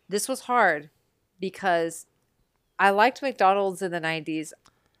 Listen, this was hard because I liked McDonald's in the 90s.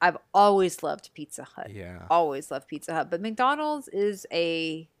 I've always loved Pizza Hut. Yeah. Always loved Pizza Hut. But McDonald's is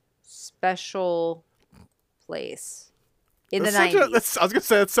a special place in the 90s. I was gonna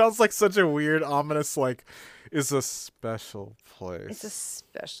say, it sounds like such a weird, ominous, like, is a special place. It's a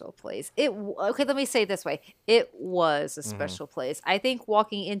special place. Okay, let me say it this way. It was a special place. I think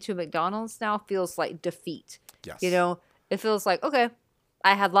walking into McDonald's now feels like defeat. Yes. You know, it feels like, okay,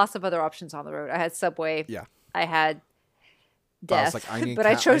 I had lots of other options on the road. I had Subway. Yeah. I had But I death. was like, I need, but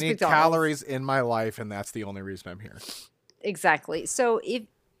I chose I need McDonald's. calories in my life, and that's the only reason I'm here. Exactly. So if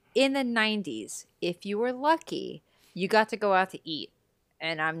in the 90s, if you were lucky, you got to go out to eat.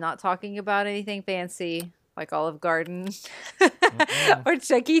 And I'm not talking about anything fancy like Olive Garden or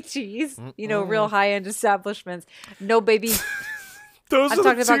Chuck E. Cheese, you know, real high-end establishments. No, baby. Those I'm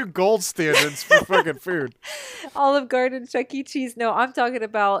are the talking two gold standards for fucking food. Olive Garden, Chuck E. Cheese. No, I'm talking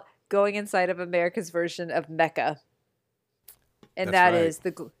about going inside of America's version of Mecca. And That's that right. is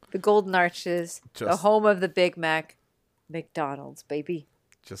the Golden Arches, the Just- home of the Big Mac, McDonald's, baby.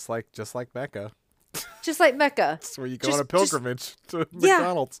 Just like Mecca. Just like Mecca. That's where you go Just- on a pilgrimage to Yeah.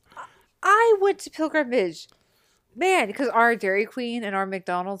 McDonald's. I went to pilgrimage, man, because our Dairy Queen and our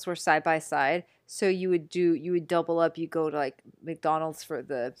McDonald's were side by side. So you would double up. You go to like McDonald's for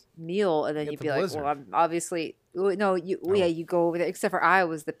the meal, and then Get you'd the be like, Blizzard. well, I'm obviously no, yeah, you go over there. Except for I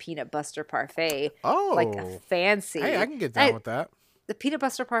was the peanut butter parfait, Oh. like a fancy. Hey, I can get down I- with that. the peanut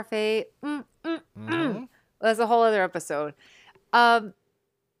butter parfait. Mhm. That's a whole other episode.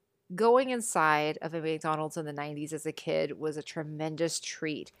 Going inside of a McDonald's in the 90s as a kid was a tremendous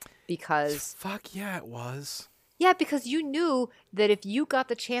treat because Fuck yeah, it was. because you knew that if you got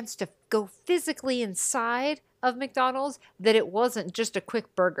the chance to go physically inside of McDonald's, that it wasn't just a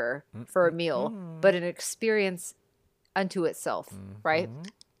quick burger for a meal, but an experience unto itself, right?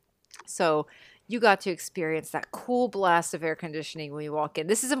 So you got to experience that cool blast of air conditioning when you walk in.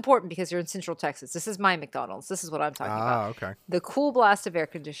 This is important because you're in Central Texas. This is my McDonald's. This is what I'm talking about. Okay. The cool blast of air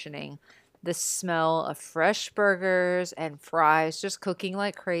conditioning, the smell of fresh burgers and fries just cooking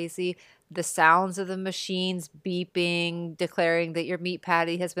like crazy, the sounds of the machines beeping, declaring that your meat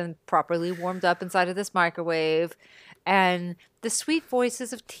patty has been properly warmed up inside of this microwave, and the sweet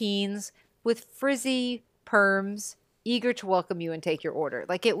voices of teens with frizzy perms eager to welcome you and take your order.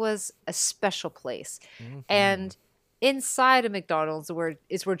 Like, it was a special place. And inside of McDonald's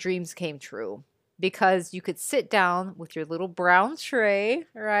is where dreams came true, because you could sit down with your little brown tray,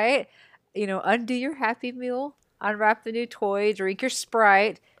 right? You know, undo your Happy Meal, unwrap the new toy, drink your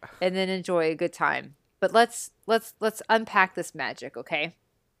Sprite, and then enjoy a good time. But let's unpack this magic, okay?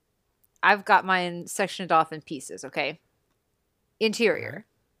 I've got mine sectioned off in pieces, okay? Interior.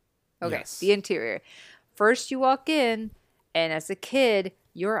 Okay, Yes. the interior. First you walk in, and as a kid,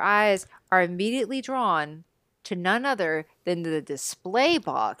 your eyes are immediately drawn to none other than the display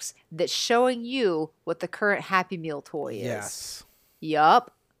box that's showing you what the current Happy Meal toy is. Yes.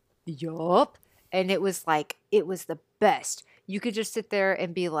 Yup. And it was the best. You could just sit there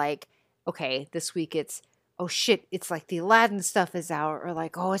and be like, okay, this week it's, oh shit, it's like the Aladdin stuff is out, or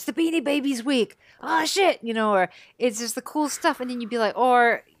like, oh, it's the Beanie Babies week. Oh shit, you know, or it's just the cool stuff. And then you'd be like,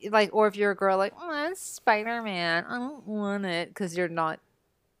 or if you're a girl, like, oh, it's Spider-Man. I don't want it, because you're not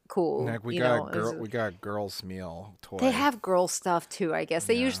cool. Like we you got know? we got a girls' meal toy. They have girl stuff too, I guess.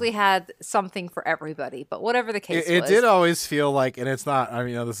 They usually had something for everybody, but whatever the case It was. did always feel like, and it's not. I mean,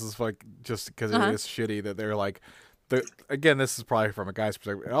 you know, this is like just because Uh-huh. it is shitty that they're like. Again, this is probably from a guy's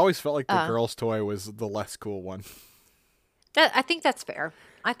perspective. It always felt like the girls' toy was the less cool one. I think that's fair.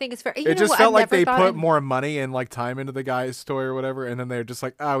 I think it's fair. You It know just what? felt I've like never they thought put of- more money and like time into the guy's toy or whatever, and then they're just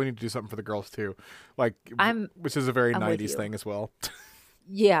like, we need to do something for the girls too, like, which is a very I'm with 90s you. thing as well.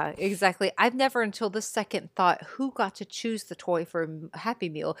 Yeah, exactly. I've never until the second thought who got to choose the toy for a Happy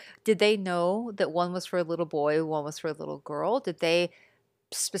Meal. Did they know that one was for a little boy, one was for a little girl? Did they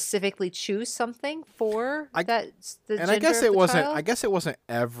specifically choose something for I gender guess of it the wasn't. child? I guess it wasn't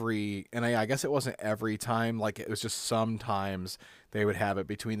every. And I guess it wasn't every time. Like, it was just sometimes they would have it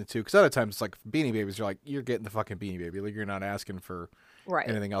between the two. Because other times it's like Beanie Babies. You're like, you're getting the fucking Beanie Baby. Like, you're not asking for Right.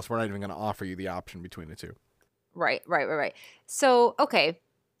 anything else. We're not even going to offer you the option between the two. Right. So, okay.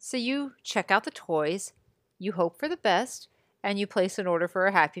 So you check out the toys, you hope for the best, and you place an order for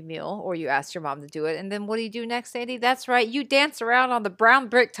a Happy Meal, or you ask your mom to do it. And then what do you do next, Andy? That's right. You dance around on the brown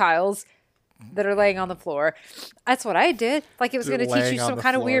brick tiles that are laying on the floor. That's what I did. Like, it was Just going to teach laying you on some the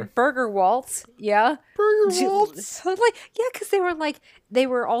kind of floor. weird burger waltz. Yeah. Burger waltz. Because they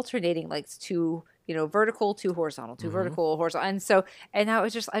were alternating like two, vertical, two horizontal, two vertical, horizontal. And I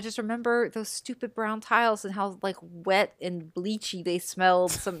just remember those stupid brown tiles and how like wet and bleachy they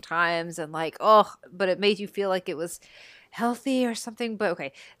smelled sometimes, and like, but it made you feel like it was healthy or something. But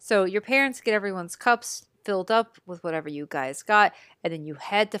okay, so your parents get everyone's cups filled up with whatever you guys got, and then you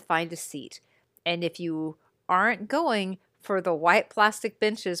head to find a seat. And if you aren't going for the white plastic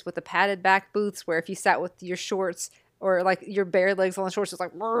benches with the padded back booths, where if you sat with your shorts or like your bare legs on the shorts, it's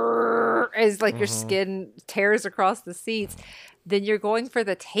like as like your skin tears across the seats, then you're going for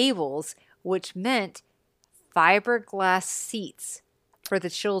the tables, which meant fiberglass seats for the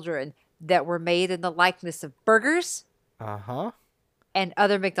children that were made in the likeness of burgers and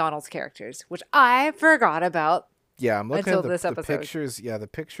other McDonald's characters, which I forgot about. Yeah, I'm looking until at this the episode. pictures. Yeah, the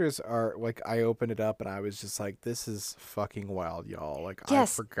pictures are like, I opened it up and I was just like, this is fucking wild, y'all. Like,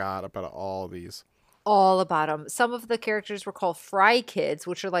 Yes. I forgot about all these. All about them. Some of the characters were called Fry Kids,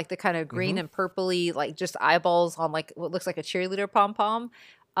 which are like the kind of green and purpley, like just eyeballs on like what looks like a cheerleader pom pom.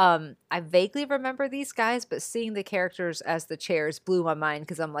 I vaguely remember these guys, but seeing the characters as the chairs blew my mind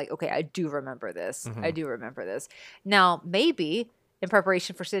because I'm like, okay, I do remember this. I do remember this. Now, maybe in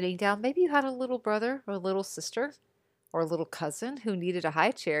preparation for sitting down, maybe you had a little brother or a little sister or a little cousin who needed a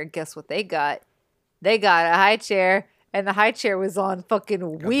high chair. Guess what they got? They got a high chair. And the high chair was on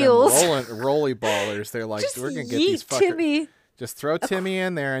fucking wheels. Rolly ballers. They're like, Just we're gonna get these yeet fuckers. Timmy. Just throw Timmy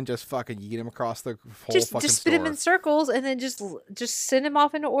in there and just fucking yeet him across the whole fucking Just spin him store. in circles and then just send him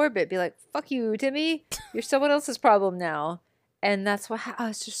off into orbit. Be like, fuck you, Timmy. You're someone else's problem now. And that's what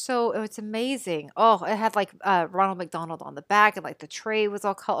it's just so it's amazing. Oh, it had like Ronald McDonald on the back and like the tray was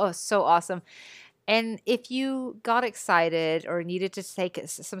all color. Oh, so awesome. And if you got excited or needed to take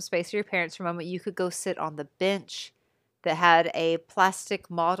some space for your parents for a moment, you could go sit on the bench that had a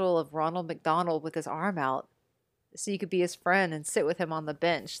plastic model of Ronald McDonald with his arm out. So you could be his friend and sit with him on the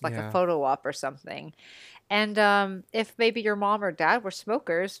bench, like Yeah. a photo op or something. And if maybe your mom or dad were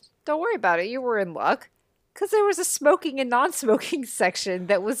smokers, don't worry about it. You were in luck. Because there was a smoking and non-smoking section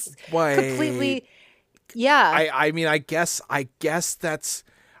that was completely... Yeah. I mean, I guess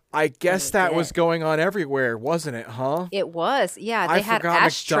that was going on everywhere, wasn't it, huh? It was. Yeah, they I had forgot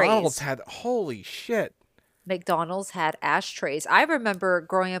ashtrays. McDonald's had, holy shit. McDonald's had ashtrays. I remember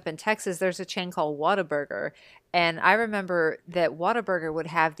growing up in Texas, there's a chain called Whataburger. And I remember that Whataburger would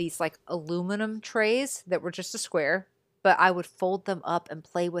have these like aluminum trays that were just a square, but I would fold them up and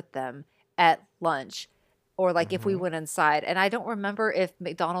play with them at lunch or like if we went inside. And I don't remember if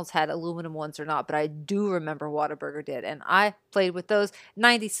McDonald's had aluminum ones or not, but I do remember Whataburger did. And I played with those.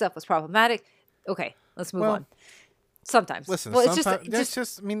 90s stuff was problematic. Okay, let's move on. Sometimes. Listen, well,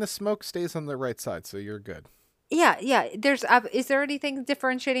 sometimes, I mean, the smoke stays on the right side, so you're good. Yeah. There's is there anything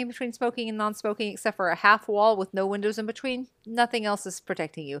differentiating between smoking and non-smoking except for a half wall with no windows in between? Nothing else is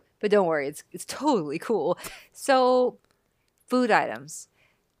protecting you. But don't worry, it's totally cool. So, food items.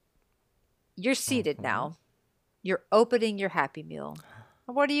 You're seated now. You're opening your Happy Meal.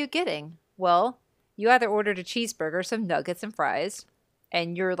 What are you getting? Well, you either ordered a cheeseburger, some nuggets, and fries,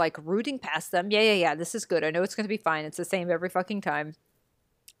 and you're like rooting past them. Yeah. This is good. I know it's going to be fine. It's the same every fucking time.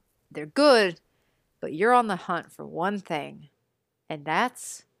 They're good. But you're on the hunt for one thing, and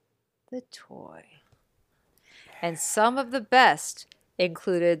that's the toy. And some of the best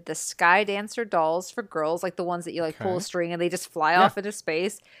included the Sky Dancer dolls for girls, like the ones that you like pull a string and they just fly off into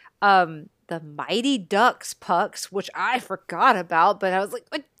space. The Mighty Ducks pucks, which I forgot about, but I was like,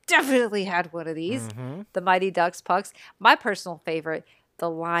 I definitely had one of these. The Mighty Ducks pucks. My personal favorite, the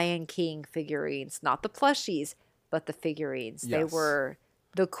Lion King figurines, not the plushies, but the figurines. They Yes. were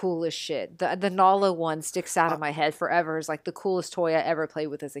the coolest shit. The Nala one sticks out of my head forever. It's like the coolest toy I ever played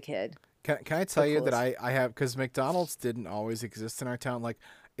with as a kid. Can I tell you that coolest. I have, because McDonald's didn't always exist in our town. Like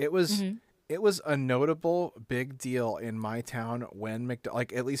it was a notable big deal in my town when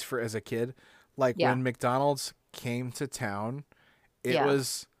like at least for as a kid, like Yeah. when McDonald's came to town, it Yeah.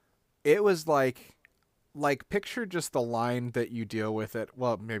 was like picture just the line that you deal with it.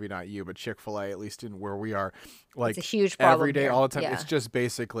 Well, maybe not you, but Chick-fil-A, at least in where we are, like It's a huge problem every day, here. all the time. Yeah. It's just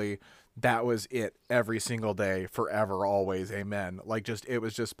basically that was it every single day, forever, always, amen. Like just it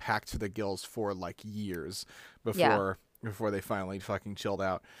was just packed to the gills for like years before they finally fucking chilled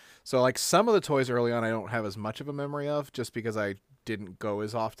out. So like some of the toys early on, I don't have as much of a memory of, just because I didn't go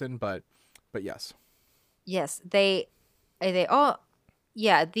as often. But yes, Yes, the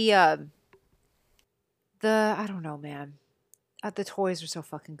I don't know, man. The toys are so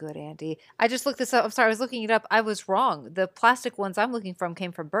fucking good, Andy. I just looked this up. I'm sorry, I was looking it up. I was wrong. The plastic ones I'm looking from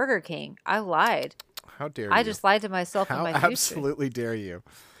came from Burger King. I lied. how dare you? I just lied to myself How in my future. absolutely dare you?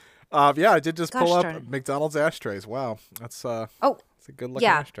 Yeah, I did just Gosh pull darn up it. McDonald's ashtrays. Wow, that's Oh, it's a good looking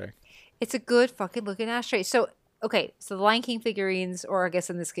yeah. ashtray. It's a good fucking looking ashtray. So, okay, so the Lion King figurines, or I guess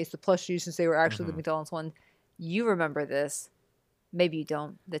in this case the plushies, since they were actually the McDonald's one, you remember this. Maybe you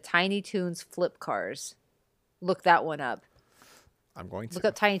don't. The Tiny Toons flip cars. look that one up. I'm going to Look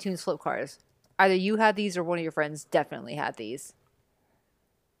up Tiny Toons flip cars. Either you had these or one of your friends definitely had these.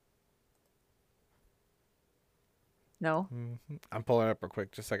 No? I'm pulling it up real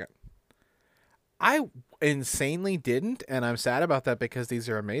quick. Just a second. I insanely didn't, and I'm sad about that because these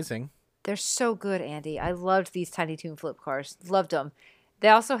are amazing. They're so good, Andy. I loved these Tiny Toon flip cars. Loved them. They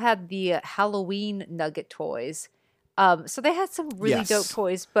also had the Halloween Nugget toys. So they had some really dope Yes.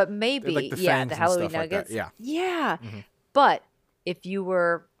 toys, but They're maybe, like the yeah, fangs the and Halloween stuff like that, Nuggets. yeah. Yeah. But if you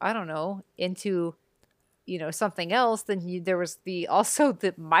were, I don't know, into, something else, then there was also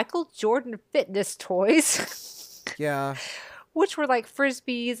the Michael Jordan fitness toys, Yeah. which were like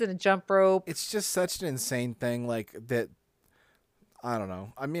frisbees and a jump rope. It's just such an insane thing, like that. I don't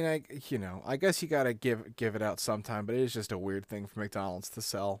know. I mean, I guess you gotta give it out sometime, but it is just a weird thing for McDonald's to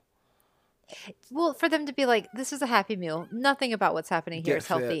sell. Well, for them to be like, this is a Happy Meal. Nothing about what's happening here Get is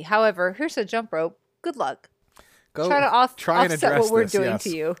healthy. fit. However, here's a jump rope. Good luck. Go Try to try and offset address what we're this, doing yes. to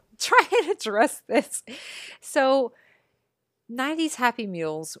you. Try and address this. So, 90s Happy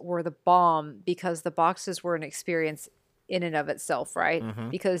Meals were the bomb because the boxes were an experience in and of itself, right?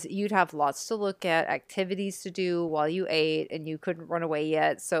 Because you'd have lots to look at, activities to do while you ate, and you couldn't run away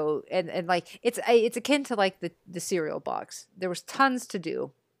yet. So, and like it's akin to like the cereal box. There was tons to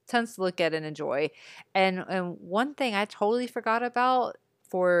do, tons to look at and enjoy. And one thing I totally forgot about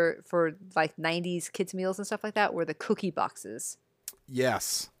for like 90s kids meals and stuff like that were the cookie boxes.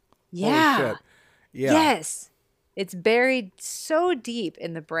 Yes. Yeah. Holy shit. Yeah. Yes. It's buried so deep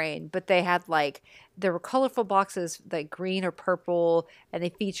in the brain, but there were colorful boxes like green or purple, and they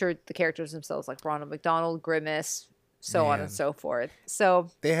featured the characters themselves like Ronald McDonald, Grimace, so on Man. and so forth. So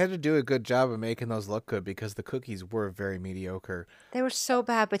They had to do a good job of making those look good because the cookies were very mediocre. they were so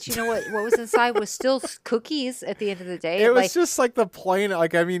bad, but you know what? What was inside was still cookies at the end of the day. It was Like, just like the plain,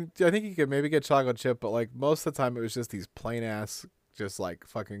 like, I mean, I think you could maybe get chocolate chip, but like most of the time it was just these plain ass, just like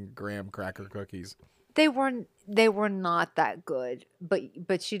fucking graham cracker cookies. they were not that good, but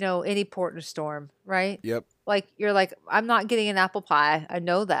any port in a storm, right? Yep. Like you're like, I'm not getting an apple pie. I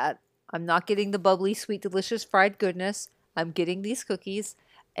know that. I'm not getting the bubbly, sweet, delicious fried goodness. I'm getting these cookies,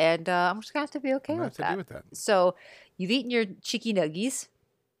 and I'm just gonna have to be okay I'm gonna with have to do with that. So you've eaten your cheeky nuggies,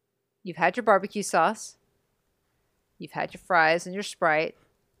 you've had your barbecue sauce, you've had your fries and your Sprite.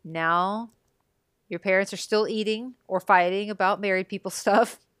 Now your parents are still eating or fighting about married people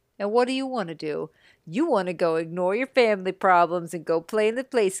stuff. And what do you want to do? You want to go ignore your family problems and go play in the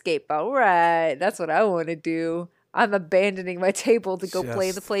playscape. All right, that's what I want to do. I'm abandoning my table to go play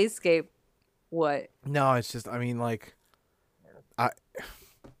in the Just- playscape. What? No, it's just, I mean, like,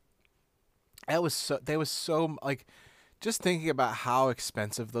 they was so, like, just thinking about how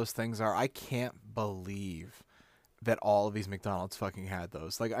expensive those things are, I can't believe that all of these McDonald's fucking had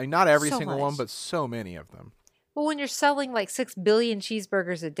those. Like, not every So single one, much. but so many of them. Well, when you're selling like 6 billion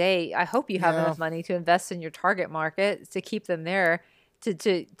cheeseburgers a day, I hope you have Yeah. enough money to invest in your target market to keep them there.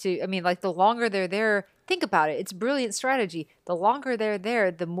 I mean, like the longer they're there, think about it. It's brilliant strategy. The longer they're there,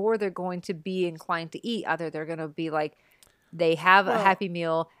 the more they're going to be inclined to eat. Either they're going to be like, they have a Well- Happy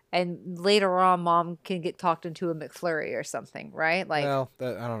Meal, and later on, mom can get talked into a McFlurry or something, right? Like Well,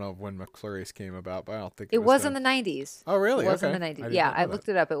 I don't know when McFlurries came about, but I don't think it was done. in the 90s. Oh, really? It was in Okay. the I 90s. did Yeah, not know I that. looked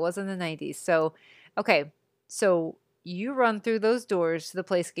it up. It was in the 90s. So, okay. So you run through those doors to the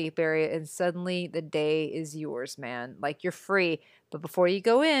playscape area, and suddenly the day is yours, man. Like you're free. But before you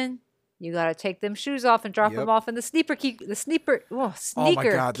go in, you got to take them shoes off and drop them Yep. off in the sneaker keeper. Oh my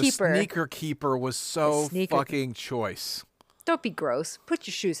god, the keeper. sneaker keeper was so sneaker fucking choice. Don't be gross. Put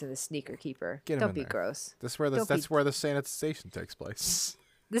your shoes in the sneaker keeper. Get 'em Don't in be there. gross. That's where Don't that's be- where the sanitization takes place.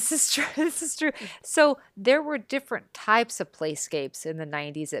 This is true. This is true. So there were different types of playscapes in the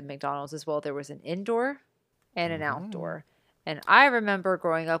 90s at McDonald's as well. There was an indoor and an outdoor. And I remember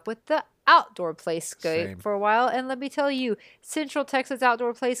growing up with the outdoor playscape Same. for a while. And let me tell you, Central Texas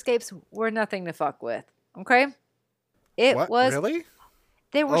outdoor playscapes were nothing to fuck with. Okay? It What? was. Really?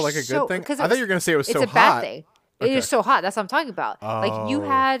 They were Oh, like a so, good thing? 'cause it I thought was- you were gonna say it was it's so a bad hot. thing. Okay. It is so hot. That's what I'm talking about. Like you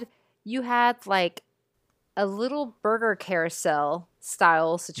Oh. had like a little burger carousel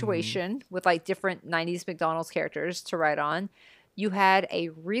style Mm-hmm. situation with like different 90s McDonald's characters to ride on. You had a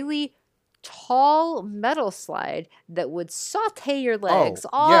really tall metal slide that would saute your legs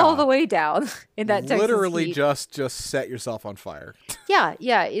all yeah. the way down in that Texas Literally heat. just set yourself on fire. Yeah.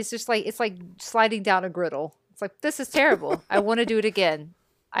 It's just like sliding down a griddle. It's like, this is terrible. I want to do it again.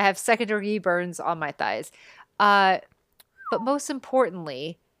 I have second-degree burns on my thighs. But most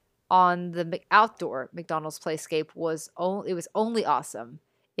importantly, on the outdoor McDonald's playscape it was only awesome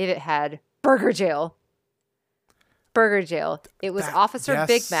if it had Burger Jail. Burger Jail. It was Officer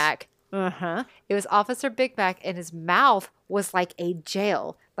Big yes. Mac Uh-huh. It was Officer Big Mac, and his mouth was like a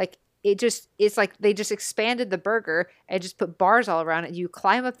jail. Like it's like they just expanded the burger and just put bars all around it. You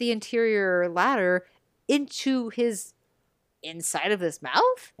climb up the interior ladder into his inside of his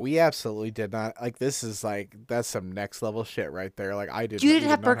mouth. We absolutely did not. Like, this is like, that's some next level shit right there. Like, I did. You we didn't did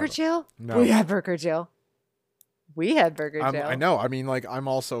have not Burger have- Jail? No. We had Burger Jail. We had Burger Jail. I know. I mean, like, I'm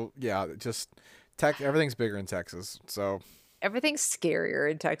also, yeah, just everything's bigger in Texas. So Everything's scarier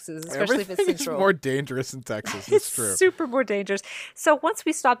in Texas, especially if it's everything is central. more dangerous in Texas. It's It's true. super more dangerous. So once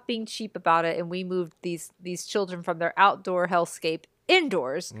we stopped being cheap about it and we moved these children from their outdoor hellscape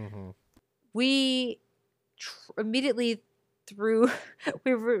indoors, we immediately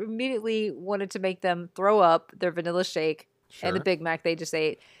immediately wanted to make them throw up their vanilla shake and the Sure. Big Mac they just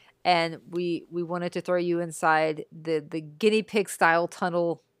ate. And we wanted to throw you inside the guinea pig style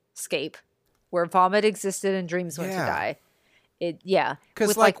tunnel scape where vomit existed and dreams went to Yeah. die. Because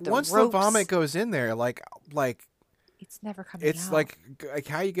with, like the once ropes, the vomit goes in there, like it's never coming it's out. like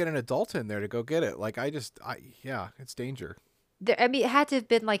how you get an adult in there to go get it. Like yeah, it's danger. I mean, it had to have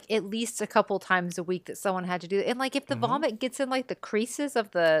been like at least a couple times a week that someone had to do it. And like if the Mm-hmm. vomit gets in like the creases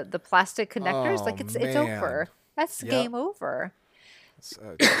of the plastic connectors, like Oh, it's man. over. That's Yep. game over. It's,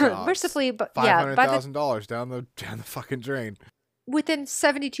 God, Mercifully, but yeah, by the $500,000 down the fucking drain. within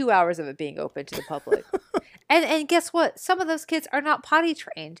 72 hours of it being open to the public. and guess what? Some of those kids are not potty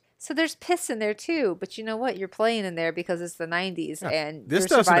trained. So there's piss in there too. But you know what? You're playing in there because it's the 90s and This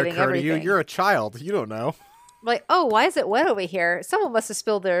you're doesn't surviving occur everything. to you. You're a child. You don't know. Like, oh, why is it wet over here? Someone must have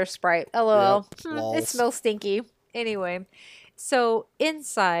spilled their Sprite. LOL. Yep, It lols. smells stinky. Anyway, so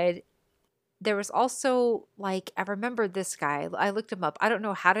inside, there was also, like, I remember this guy. I looked him up. I don't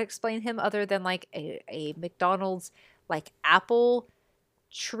know how to explain him other than, like, a McDonald's, like, apple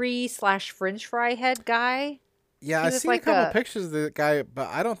tree / French fry head guy. Yeah, He I've was seen like a couple a- pictures of the guy, but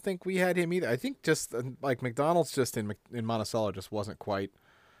I don't think we had him either. I think just like McDonald's just in Monticello just wasn't quite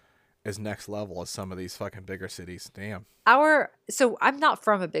as next level as some of these fucking bigger cities. Damn. So I'm not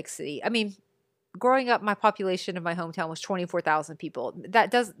from a big city. I mean, growing up, my population of my hometown was 24,000 people.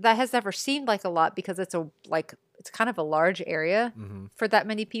 That has never seemed like a lot because it's kind of a large area for that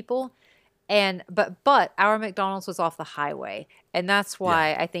many people. And but our McDonald's was off the highway, and that's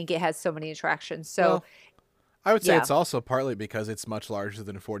why I think it has so many attractions. So Well, I would say yeah. it's also partly because it's much larger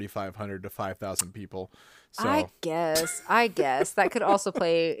than 4,500 to 5,000 people. So I guess that could also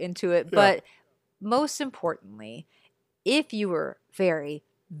play into it. But most importantly, if you were very,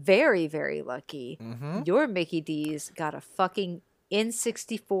 very, very lucky, your Mickey D's got a fucking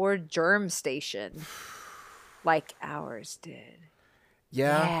N64 germ station like ours did.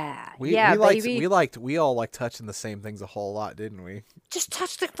 yeah, Yeah, baby. we all liked touching the same things a whole lot, didn't we? Just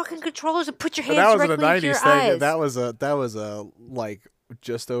touch the fucking controllers and put your But hands that was in directly the into your 90s thing. eyes. That was a like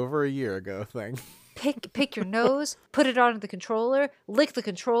just over a year ago thing. Pick your nose, put it onto the controller, lick the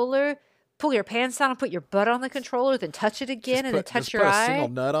controller, pull your pants down and put your butt on the controller, then touch it again, and then touch just your put a eye. single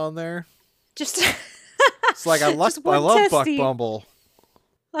nut on there. Just It's like I Just love one Buck testy. Bumble.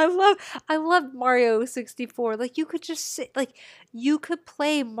 I love Mario 64. Like you could just sit, like you could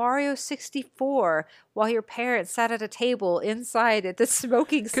play Mario 64 while your parents sat at a table inside at the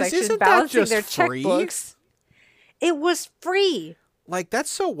smoking 'Cause section isn't that balancing just their free? checkbooks. It was free. Like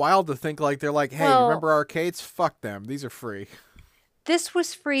that's so wild to think. Like they're like, hey, Well- remember arcades? Fuck them. These are free. This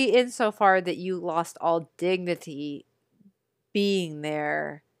was free insofar that you lost all dignity being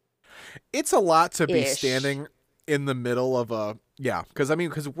there. It's a lot to be Ish. standing in the middle of a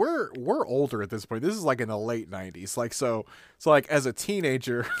because we're older at this point. This is like in the late 90s. Like so like as a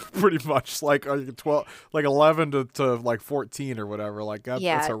teenager, pretty much like 12, like 11 to like 14 or whatever. Like that's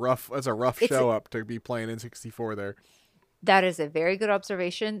Yeah. a rough It's show up to be playing N64 there. That is a very good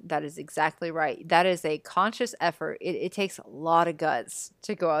observation. That is exactly right. That is a conscious effort. It takes a lot of guts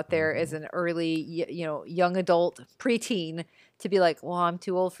to go out there as an early, young adult, preteen, to be like, well, I'm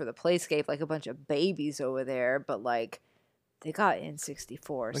too old for the playscape, like a bunch of babies over there. But like, they got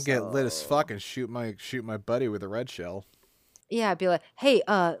N64. I get lit as fuck and shoot my buddy with a red shell. Yeah, I'd be like, hey,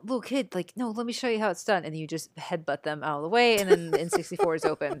 little kid, like, no, let me show you how it's done. And then you just headbutt them out of the way, and then the N64 is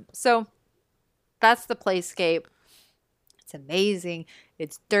open. So that's the playscape. It's amazing.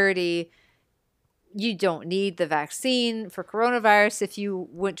 It's dirty. You don't need the vaccine for coronavirus if you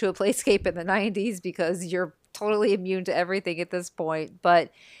went to a playscape in the 90s because you're totally immune to everything at this point.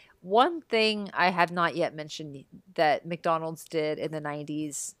 But one thing I have not yet mentioned that McDonald's did in the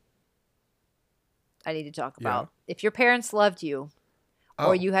 90s, I need to talk about. If your parents loved you, Oh,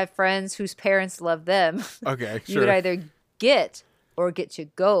 or you had friends whose parents loved them, okay, you sure. would either get or get to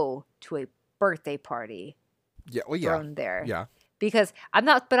go to a birthday party Yeah, well, yeah, thrown there. yeah. because I'm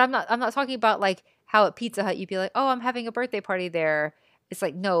not talking about like how at Pizza Hut you'd be like, oh, I'm having a birthday party there. It's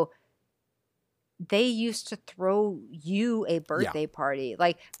like, no, they used to throw you a birthday party.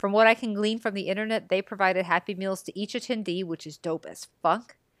 Like, from what I can glean from the internet, they provided Happy Meals to each attendee, which is dope as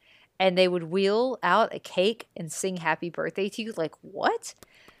fuck. And they would wheel out a cake and sing happy birthday to you. Like, what?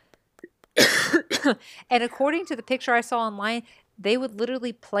 And according to the picture I saw online, they would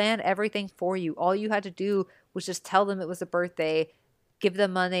literally plan everything for you. All you had to do was just tell them it was a birthday, give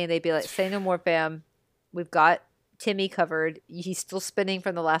them money, and they'd be like, say no more, fam. We've got Timmy covered. He's still spinning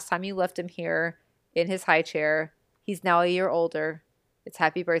from the last time you left him here in his high chair. He's now a year older. It's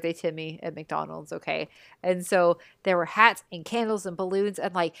happy birthday, Timmy, at McDonald's, okay? And so there were hats and candles and balloons.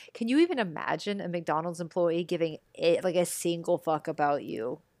 And, like, can you even imagine a McDonald's employee giving it, like, a single fuck about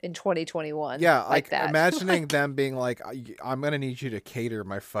you in 2021? Yeah, like that. imagining them being like, I'm going to need you to cater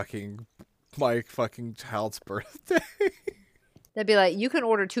my fucking child's birthday. They'd be like, you can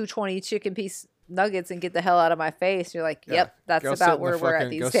order 220 chicken piece nuggets and get the hell out of my face. You're like, yep, that's about where we're at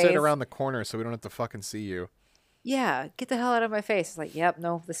these days. Go sit around the corner so we don't have to fucking see you. Yeah, get the hell out of my face. It's like, yep,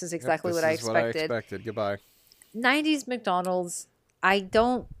 no, this is exactly what I expected. What I expected. Goodbye. 90s McDonald's, I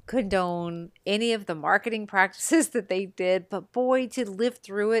don't condone any of the marketing practices that they did, but boy, to live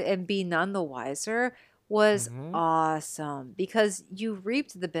through it and be none the wiser was awesome, because you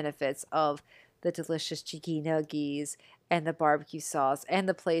reaped the benefits of the delicious cheeky nuggies and the barbecue sauce and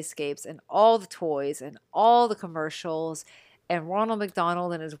the playscapes and all the toys and all the commercials and Ronald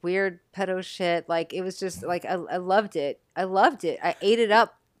McDonald and his weird pedo shit. Like, it was just like, I loved it. I loved it. I ate it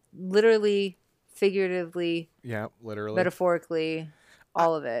up, literally, figuratively. Yeah, literally. Metaphorically,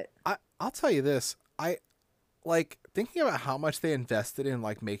 all of it. I'll tell you this. I like thinking about how much they invested in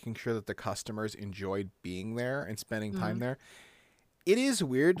like making sure that the customers enjoyed being there and spending time there. It is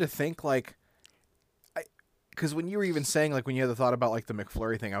weird to think like, because when you were even saying like when you had the thought about like the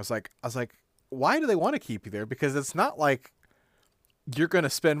McFlurry thing, I was like, why do they want to keep you there? Because it's not like you're going to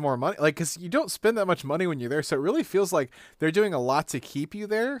spend more money, like, because you don't spend that much money when you're there. So it really feels like they're doing a lot to keep you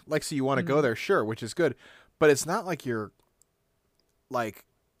there. Like, so you want to go there, sure, which is good. But it's not like you're like,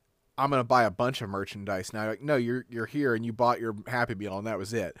 I'm going to buy a bunch of merchandise now. Like, no, you're here and you bought your Happy Meal and that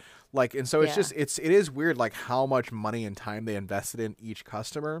was it. Like, and so it's just, it is weird, like how much money and time they invested in each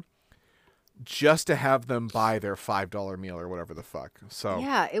customer just to have them buy their $5 meal or whatever the fuck. So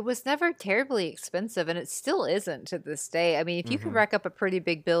yeah, it was never terribly expensive, and it still isn't to this day. I mean, if you could rack up a pretty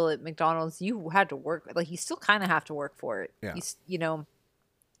big bill at McDonald's, you had to work. Like, you still kind of have to work for it. Yeah. You know,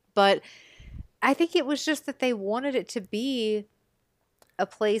 but I think it was just that they wanted it to be a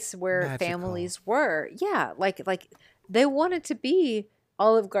place where magical families were. Yeah, like they wanted to be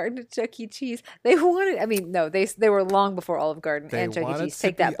Olive Garden and Chuck E. Cheese. They wanted. I mean, no, they were long before Olive Garden and Chuck E. Cheese.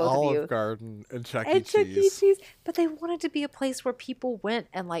 Take that, both of you. Olive Garden and Chuck E. Cheese. But they wanted to be a place where people went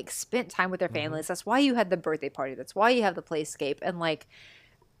and like spent time with their families. That's why you had the birthday party. That's why you have the playscape. And like,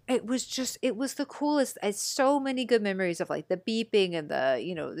 it was the coolest. So many good memories of like the beeping and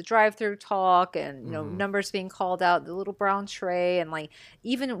the drive-through talk and numbers being called out, the little brown tray, and like,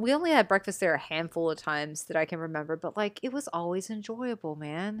 even we only had breakfast there a handful of times that I can remember, but like, it was always enjoyable,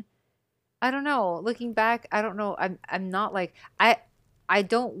 man. I don't know. Looking back, I don't know. I'm not like, I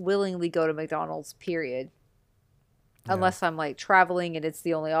don't willingly go to McDonald's, period. Yeah. Unless I'm like traveling and it's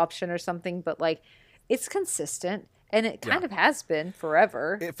the only option or something, but like, it's consistent. And it kind of has been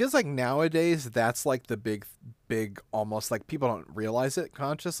forever. It feels like nowadays that's like the big, almost like people don't realize it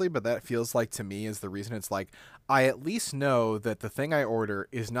consciously, but that feels like to me is the reason. It's like, I at least know that the thing I order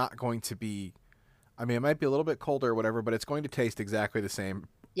is not going to be, I mean, it might be a little bit colder or whatever, but it's going to taste exactly the same,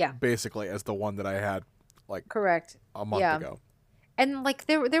 basically, as the one that I had like correct a month ago. And like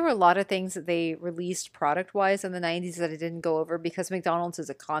there were a lot of things that they released product wise in the 90s that I didn't go over, because McDonald's is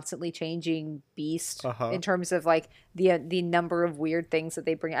a constantly changing beast in terms of like the number of weird things that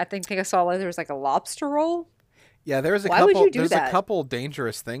they bring. I think I saw like there was like a lobster roll. Yeah, there's a couple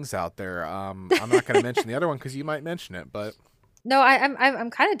dangerous things out there. I'm not going to mention the other one because you might mention it, but no, I'm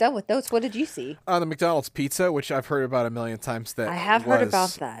kind of done with those. What did you see? The McDonald's pizza, which I've heard about a million times. That I have heard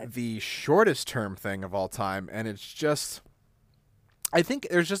about that. The shortest term thing of all time, and it's just. I think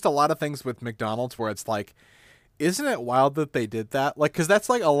there's just a lot of things with McDonald's where it's like, isn't it wild that they did that? Like, because that's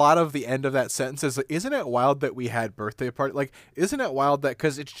like a lot of the end of that sentence is, isn't it wild that we had birthday party? Like, isn't it wild that,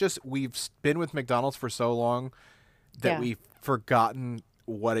 because it's just, we've been with McDonald's for so long that we've forgotten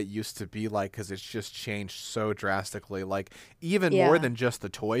what it used to be like, because it's just changed so drastically. Like, even more than just the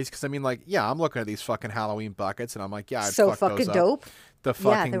toys. Because I mean, like, I'm looking at these fucking Halloween buckets and I'm like, I'd so fuck fucking those up. Dope. The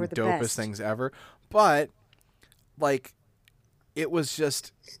fucking they were the dopest things ever. But like, it was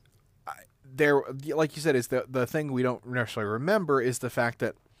just there, like you said, is the thing we don't necessarily remember is the fact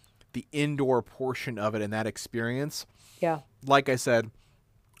that the indoor portion of it and that experience. Yeah. Like I said,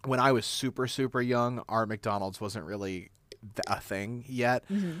 when I was super, super young, our McDonald's wasn't really a thing yet.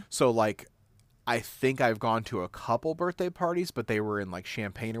 So like, I think I've gone to a couple birthday parties, but they were in like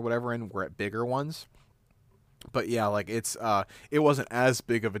Champaign or whatever, and we're at bigger ones. But yeah, like it wasn't as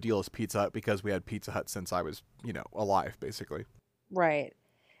big of a deal as Pizza Hut because we had Pizza Hut since I was, alive, basically. Right.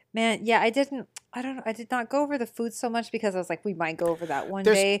 Man, yeah, I don't know. I did not go over the food so much because I was like, we might go over that one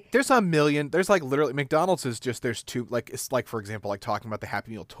day. There's a million. There's like literally McDonald's is just there's two like it's like for example like talking about the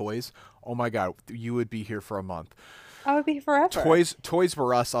Happy Meal toys. Oh my God, you would be here for a month. I would be forever. Toys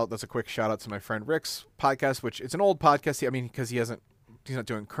for Us. That's a quick shout out to my friend Rick's podcast, which it's an old podcast. I mean, because he's not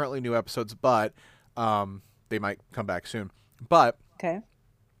doing currently new episodes, but they might come back soon. But Okay.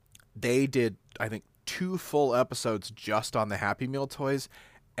 they did I think 2 full episodes just on the Happy Meal toys.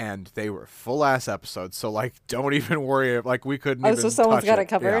 And they were full ass episodes, so like, don't even worry. Like, we couldn't. Oh, even so someone's touch got it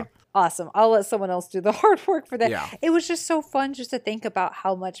covered. Yeah. Awesome. I'll let someone else do the hard work for that. Yeah. It was just so fun just to think about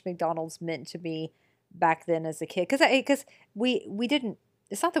how much McDonald's meant to me back then as a kid. Because we didn't.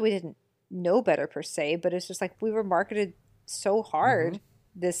 It's not that we didn't know better per se, but it's just like we were marketed so hard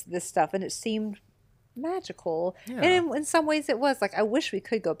this stuff, and it seemed magical. Yeah. And in some ways, it was like I wish we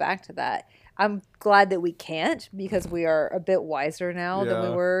could go back to that. I'm glad that we can't because we are a bit wiser now than we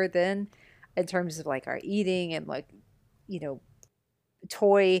Yeah. were then in terms of like our eating and like,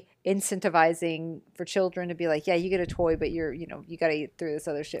 toy incentivizing for children to be like, yeah, you get a toy, but you got to eat through this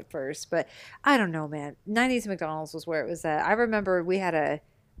other shit first. But I don't know, man. 90s McDonald's was where it was at. I remember we had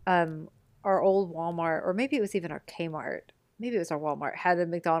our old Walmart, or maybe it was even our Kmart. Maybe it was our Walmart had a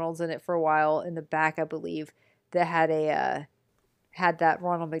McDonald's in it for a while in the back, I believe, that had that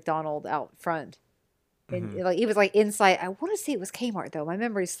Ronald McDonald out front. And like it was like inside. I want to say it was Kmart though. My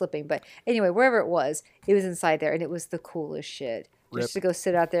memory's slipping, but anyway, wherever it was inside there, and it was the coolest shit. Rip. Just to go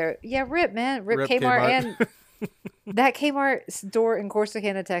sit out there. Yeah, rip, man, rip, Rip Kmart, Kmart. and that Kmart store in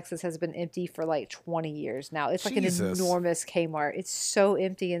Corsicana, Texas, has been empty for like 20 years now. It's like Jesus. an enormous Kmart. It's so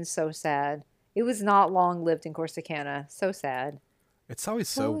empty and so sad. It was not long lived in Corsicana. So sad. It's always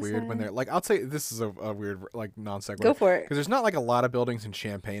so So weird when sad. they're like, I'll say this is a weird like non sequitur. Go for it. Because there's not like a lot of buildings in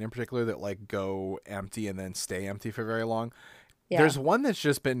Champaign in particular that like go empty and then stay empty for very long. Yeah. There's one that's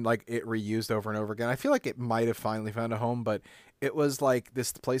just been like it reused over and over again. I feel like it might have finally found a home, but it was like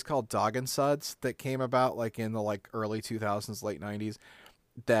this place called Dog and Suds that came about like in the like early 2000s, late 90s.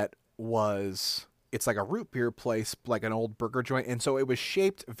 It's like a root beer place, like an old burger joint, and so it was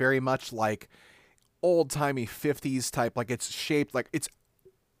shaped very much like old-timey 50s type, like it's shaped like it's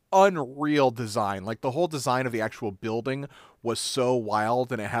unreal design. Like the whole design of the actual building was so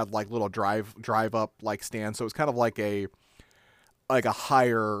wild, and it had like little drive up like stands, so it was kind of like a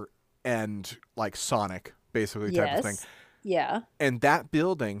higher end like Sonic basically type of thing. Yeah. And that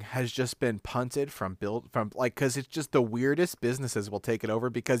building has just been punted from because it's just the weirdest businesses will take it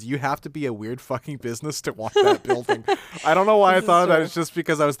over because you have to be a weird fucking business to want that building. I don't know why I This is thought of that. true. It's just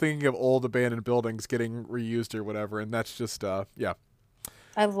because I was thinking of old abandoned buildings getting reused or whatever, and that's just yeah.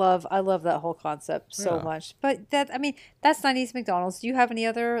 I love that whole concept so Yeah. much. But that's 90s McDonald's. Do you have any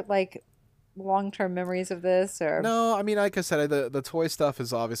other like long-term memories of this or No, I mean, like I said, the toy stuff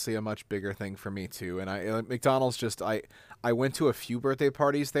is obviously a much bigger thing for me too. And McDonald's just I went to a few birthday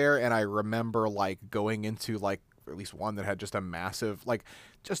parties there, and I remember like going into like at least one that had just a massive like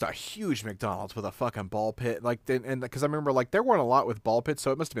just a huge McDonald's with a fucking ball pit and because I remember like there weren't a lot with ball pits,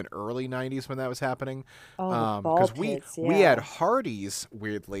 so it must have been early 90s when that was happening. Oh, the ball we pits, we yeah. had Hardee's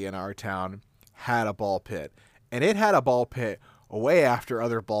weirdly in our town had a ball pit, and it had a ball pit way after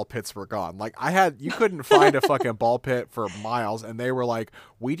other ball pits were gone. Like you couldn't find a fucking ball pit for miles, and they were like,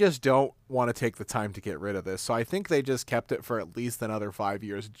 we just don't want to take the time to get rid of this. So I think they just kept it for at least another 5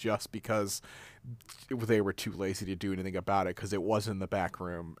 years just because they were too lazy to do anything about it because it was in the back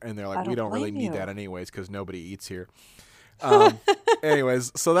room, and they're I like, we don't don't really blame need you. that anyways because nobody eats here.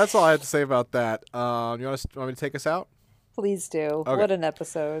 Anyways, so that's all I had to say about that. You want me to take us out? Please do. Okay. What an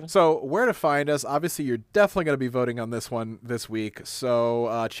episode. So where to find us? Obviously, you're definitely going to be voting on this one this week.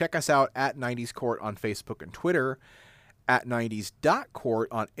 So check us out at 90s Court on Facebook and Twitter, at 90s.court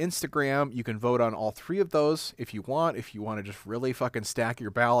on Instagram. You can vote on all 3 of those if you want. If you want to just really fucking stack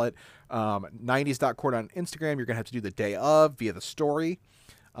your ballot, 90s.court on Instagram, you're going to have to do the day of via the story.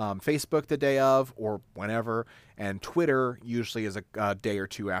 Facebook the day of or whenever. And Twitter usually is a day or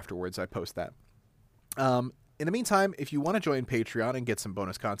two afterwards. I post that. In the meantime, if you want to join Patreon and get some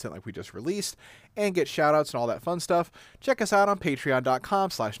bonus content like we just released and get shout-outs and all that fun stuff, check us out on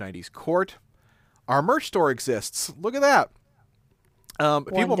patreon.com/90scourt. Our merch store exists. Look at that.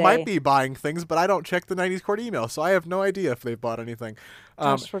 People day. might be buying things, but I don't check the 90s Court email, so I have no idea if they've bought anything.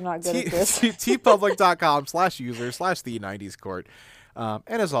 Josh, we're not good at this. tpublic.com/user/the 90s Court. And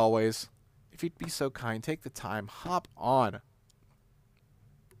as always, if you'd be so kind, take the time, hop on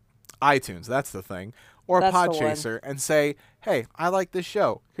iTunes, that's the thing, or That's the one. Podchaser, and say, hey, I like this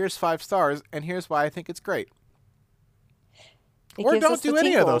show. Here's 5 stars, and here's why I think it's great. It Or gives don't us do the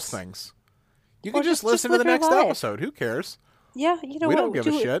any of those tingles. things. You Or can just just listen to the live your next life. episode. Who cares? Yeah, you know We what? don't give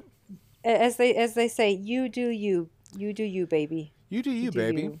a shit. As they say, you do you. You do you, baby. You do you, do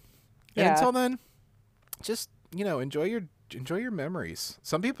baby. you. And Yeah. until then, just, enjoy your memories.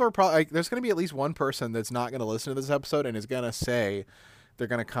 Some people are probably there's going to be at least one person that's not going to listen to this episode and is going to say they're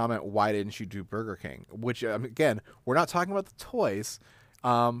going to comment, why didn't you do Burger King? Which again, we're not talking about the toys.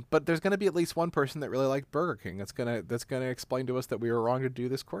 But there's going to be at least one person that really liked Burger King. That's gonna explain to us that we were wrong to do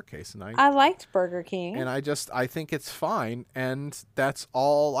this court case. And I liked Burger King. and I think it's fine. And that's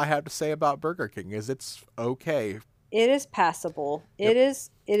all I have to say about Burger King is it's okay. It is passable. Yep.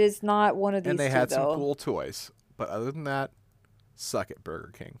 It is not one of these And they two, had some though. cool toys. But other than that, suck it,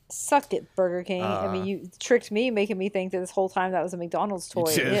 Burger King. Sucked it, Burger King. I mean, you tricked me, making me think that this whole time that was a McDonald's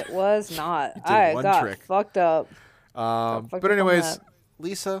toy. did. It was not. You did I one got trick. fucked up. fucked up But on anyways, that.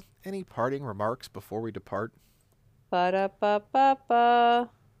 Lisa, any parting remarks before we depart? Ba-da-ba-ba-ba.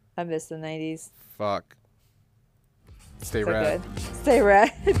 I miss the 90s. Fuck. Stay So rad. good. Stay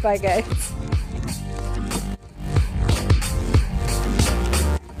rad. Bye, guys.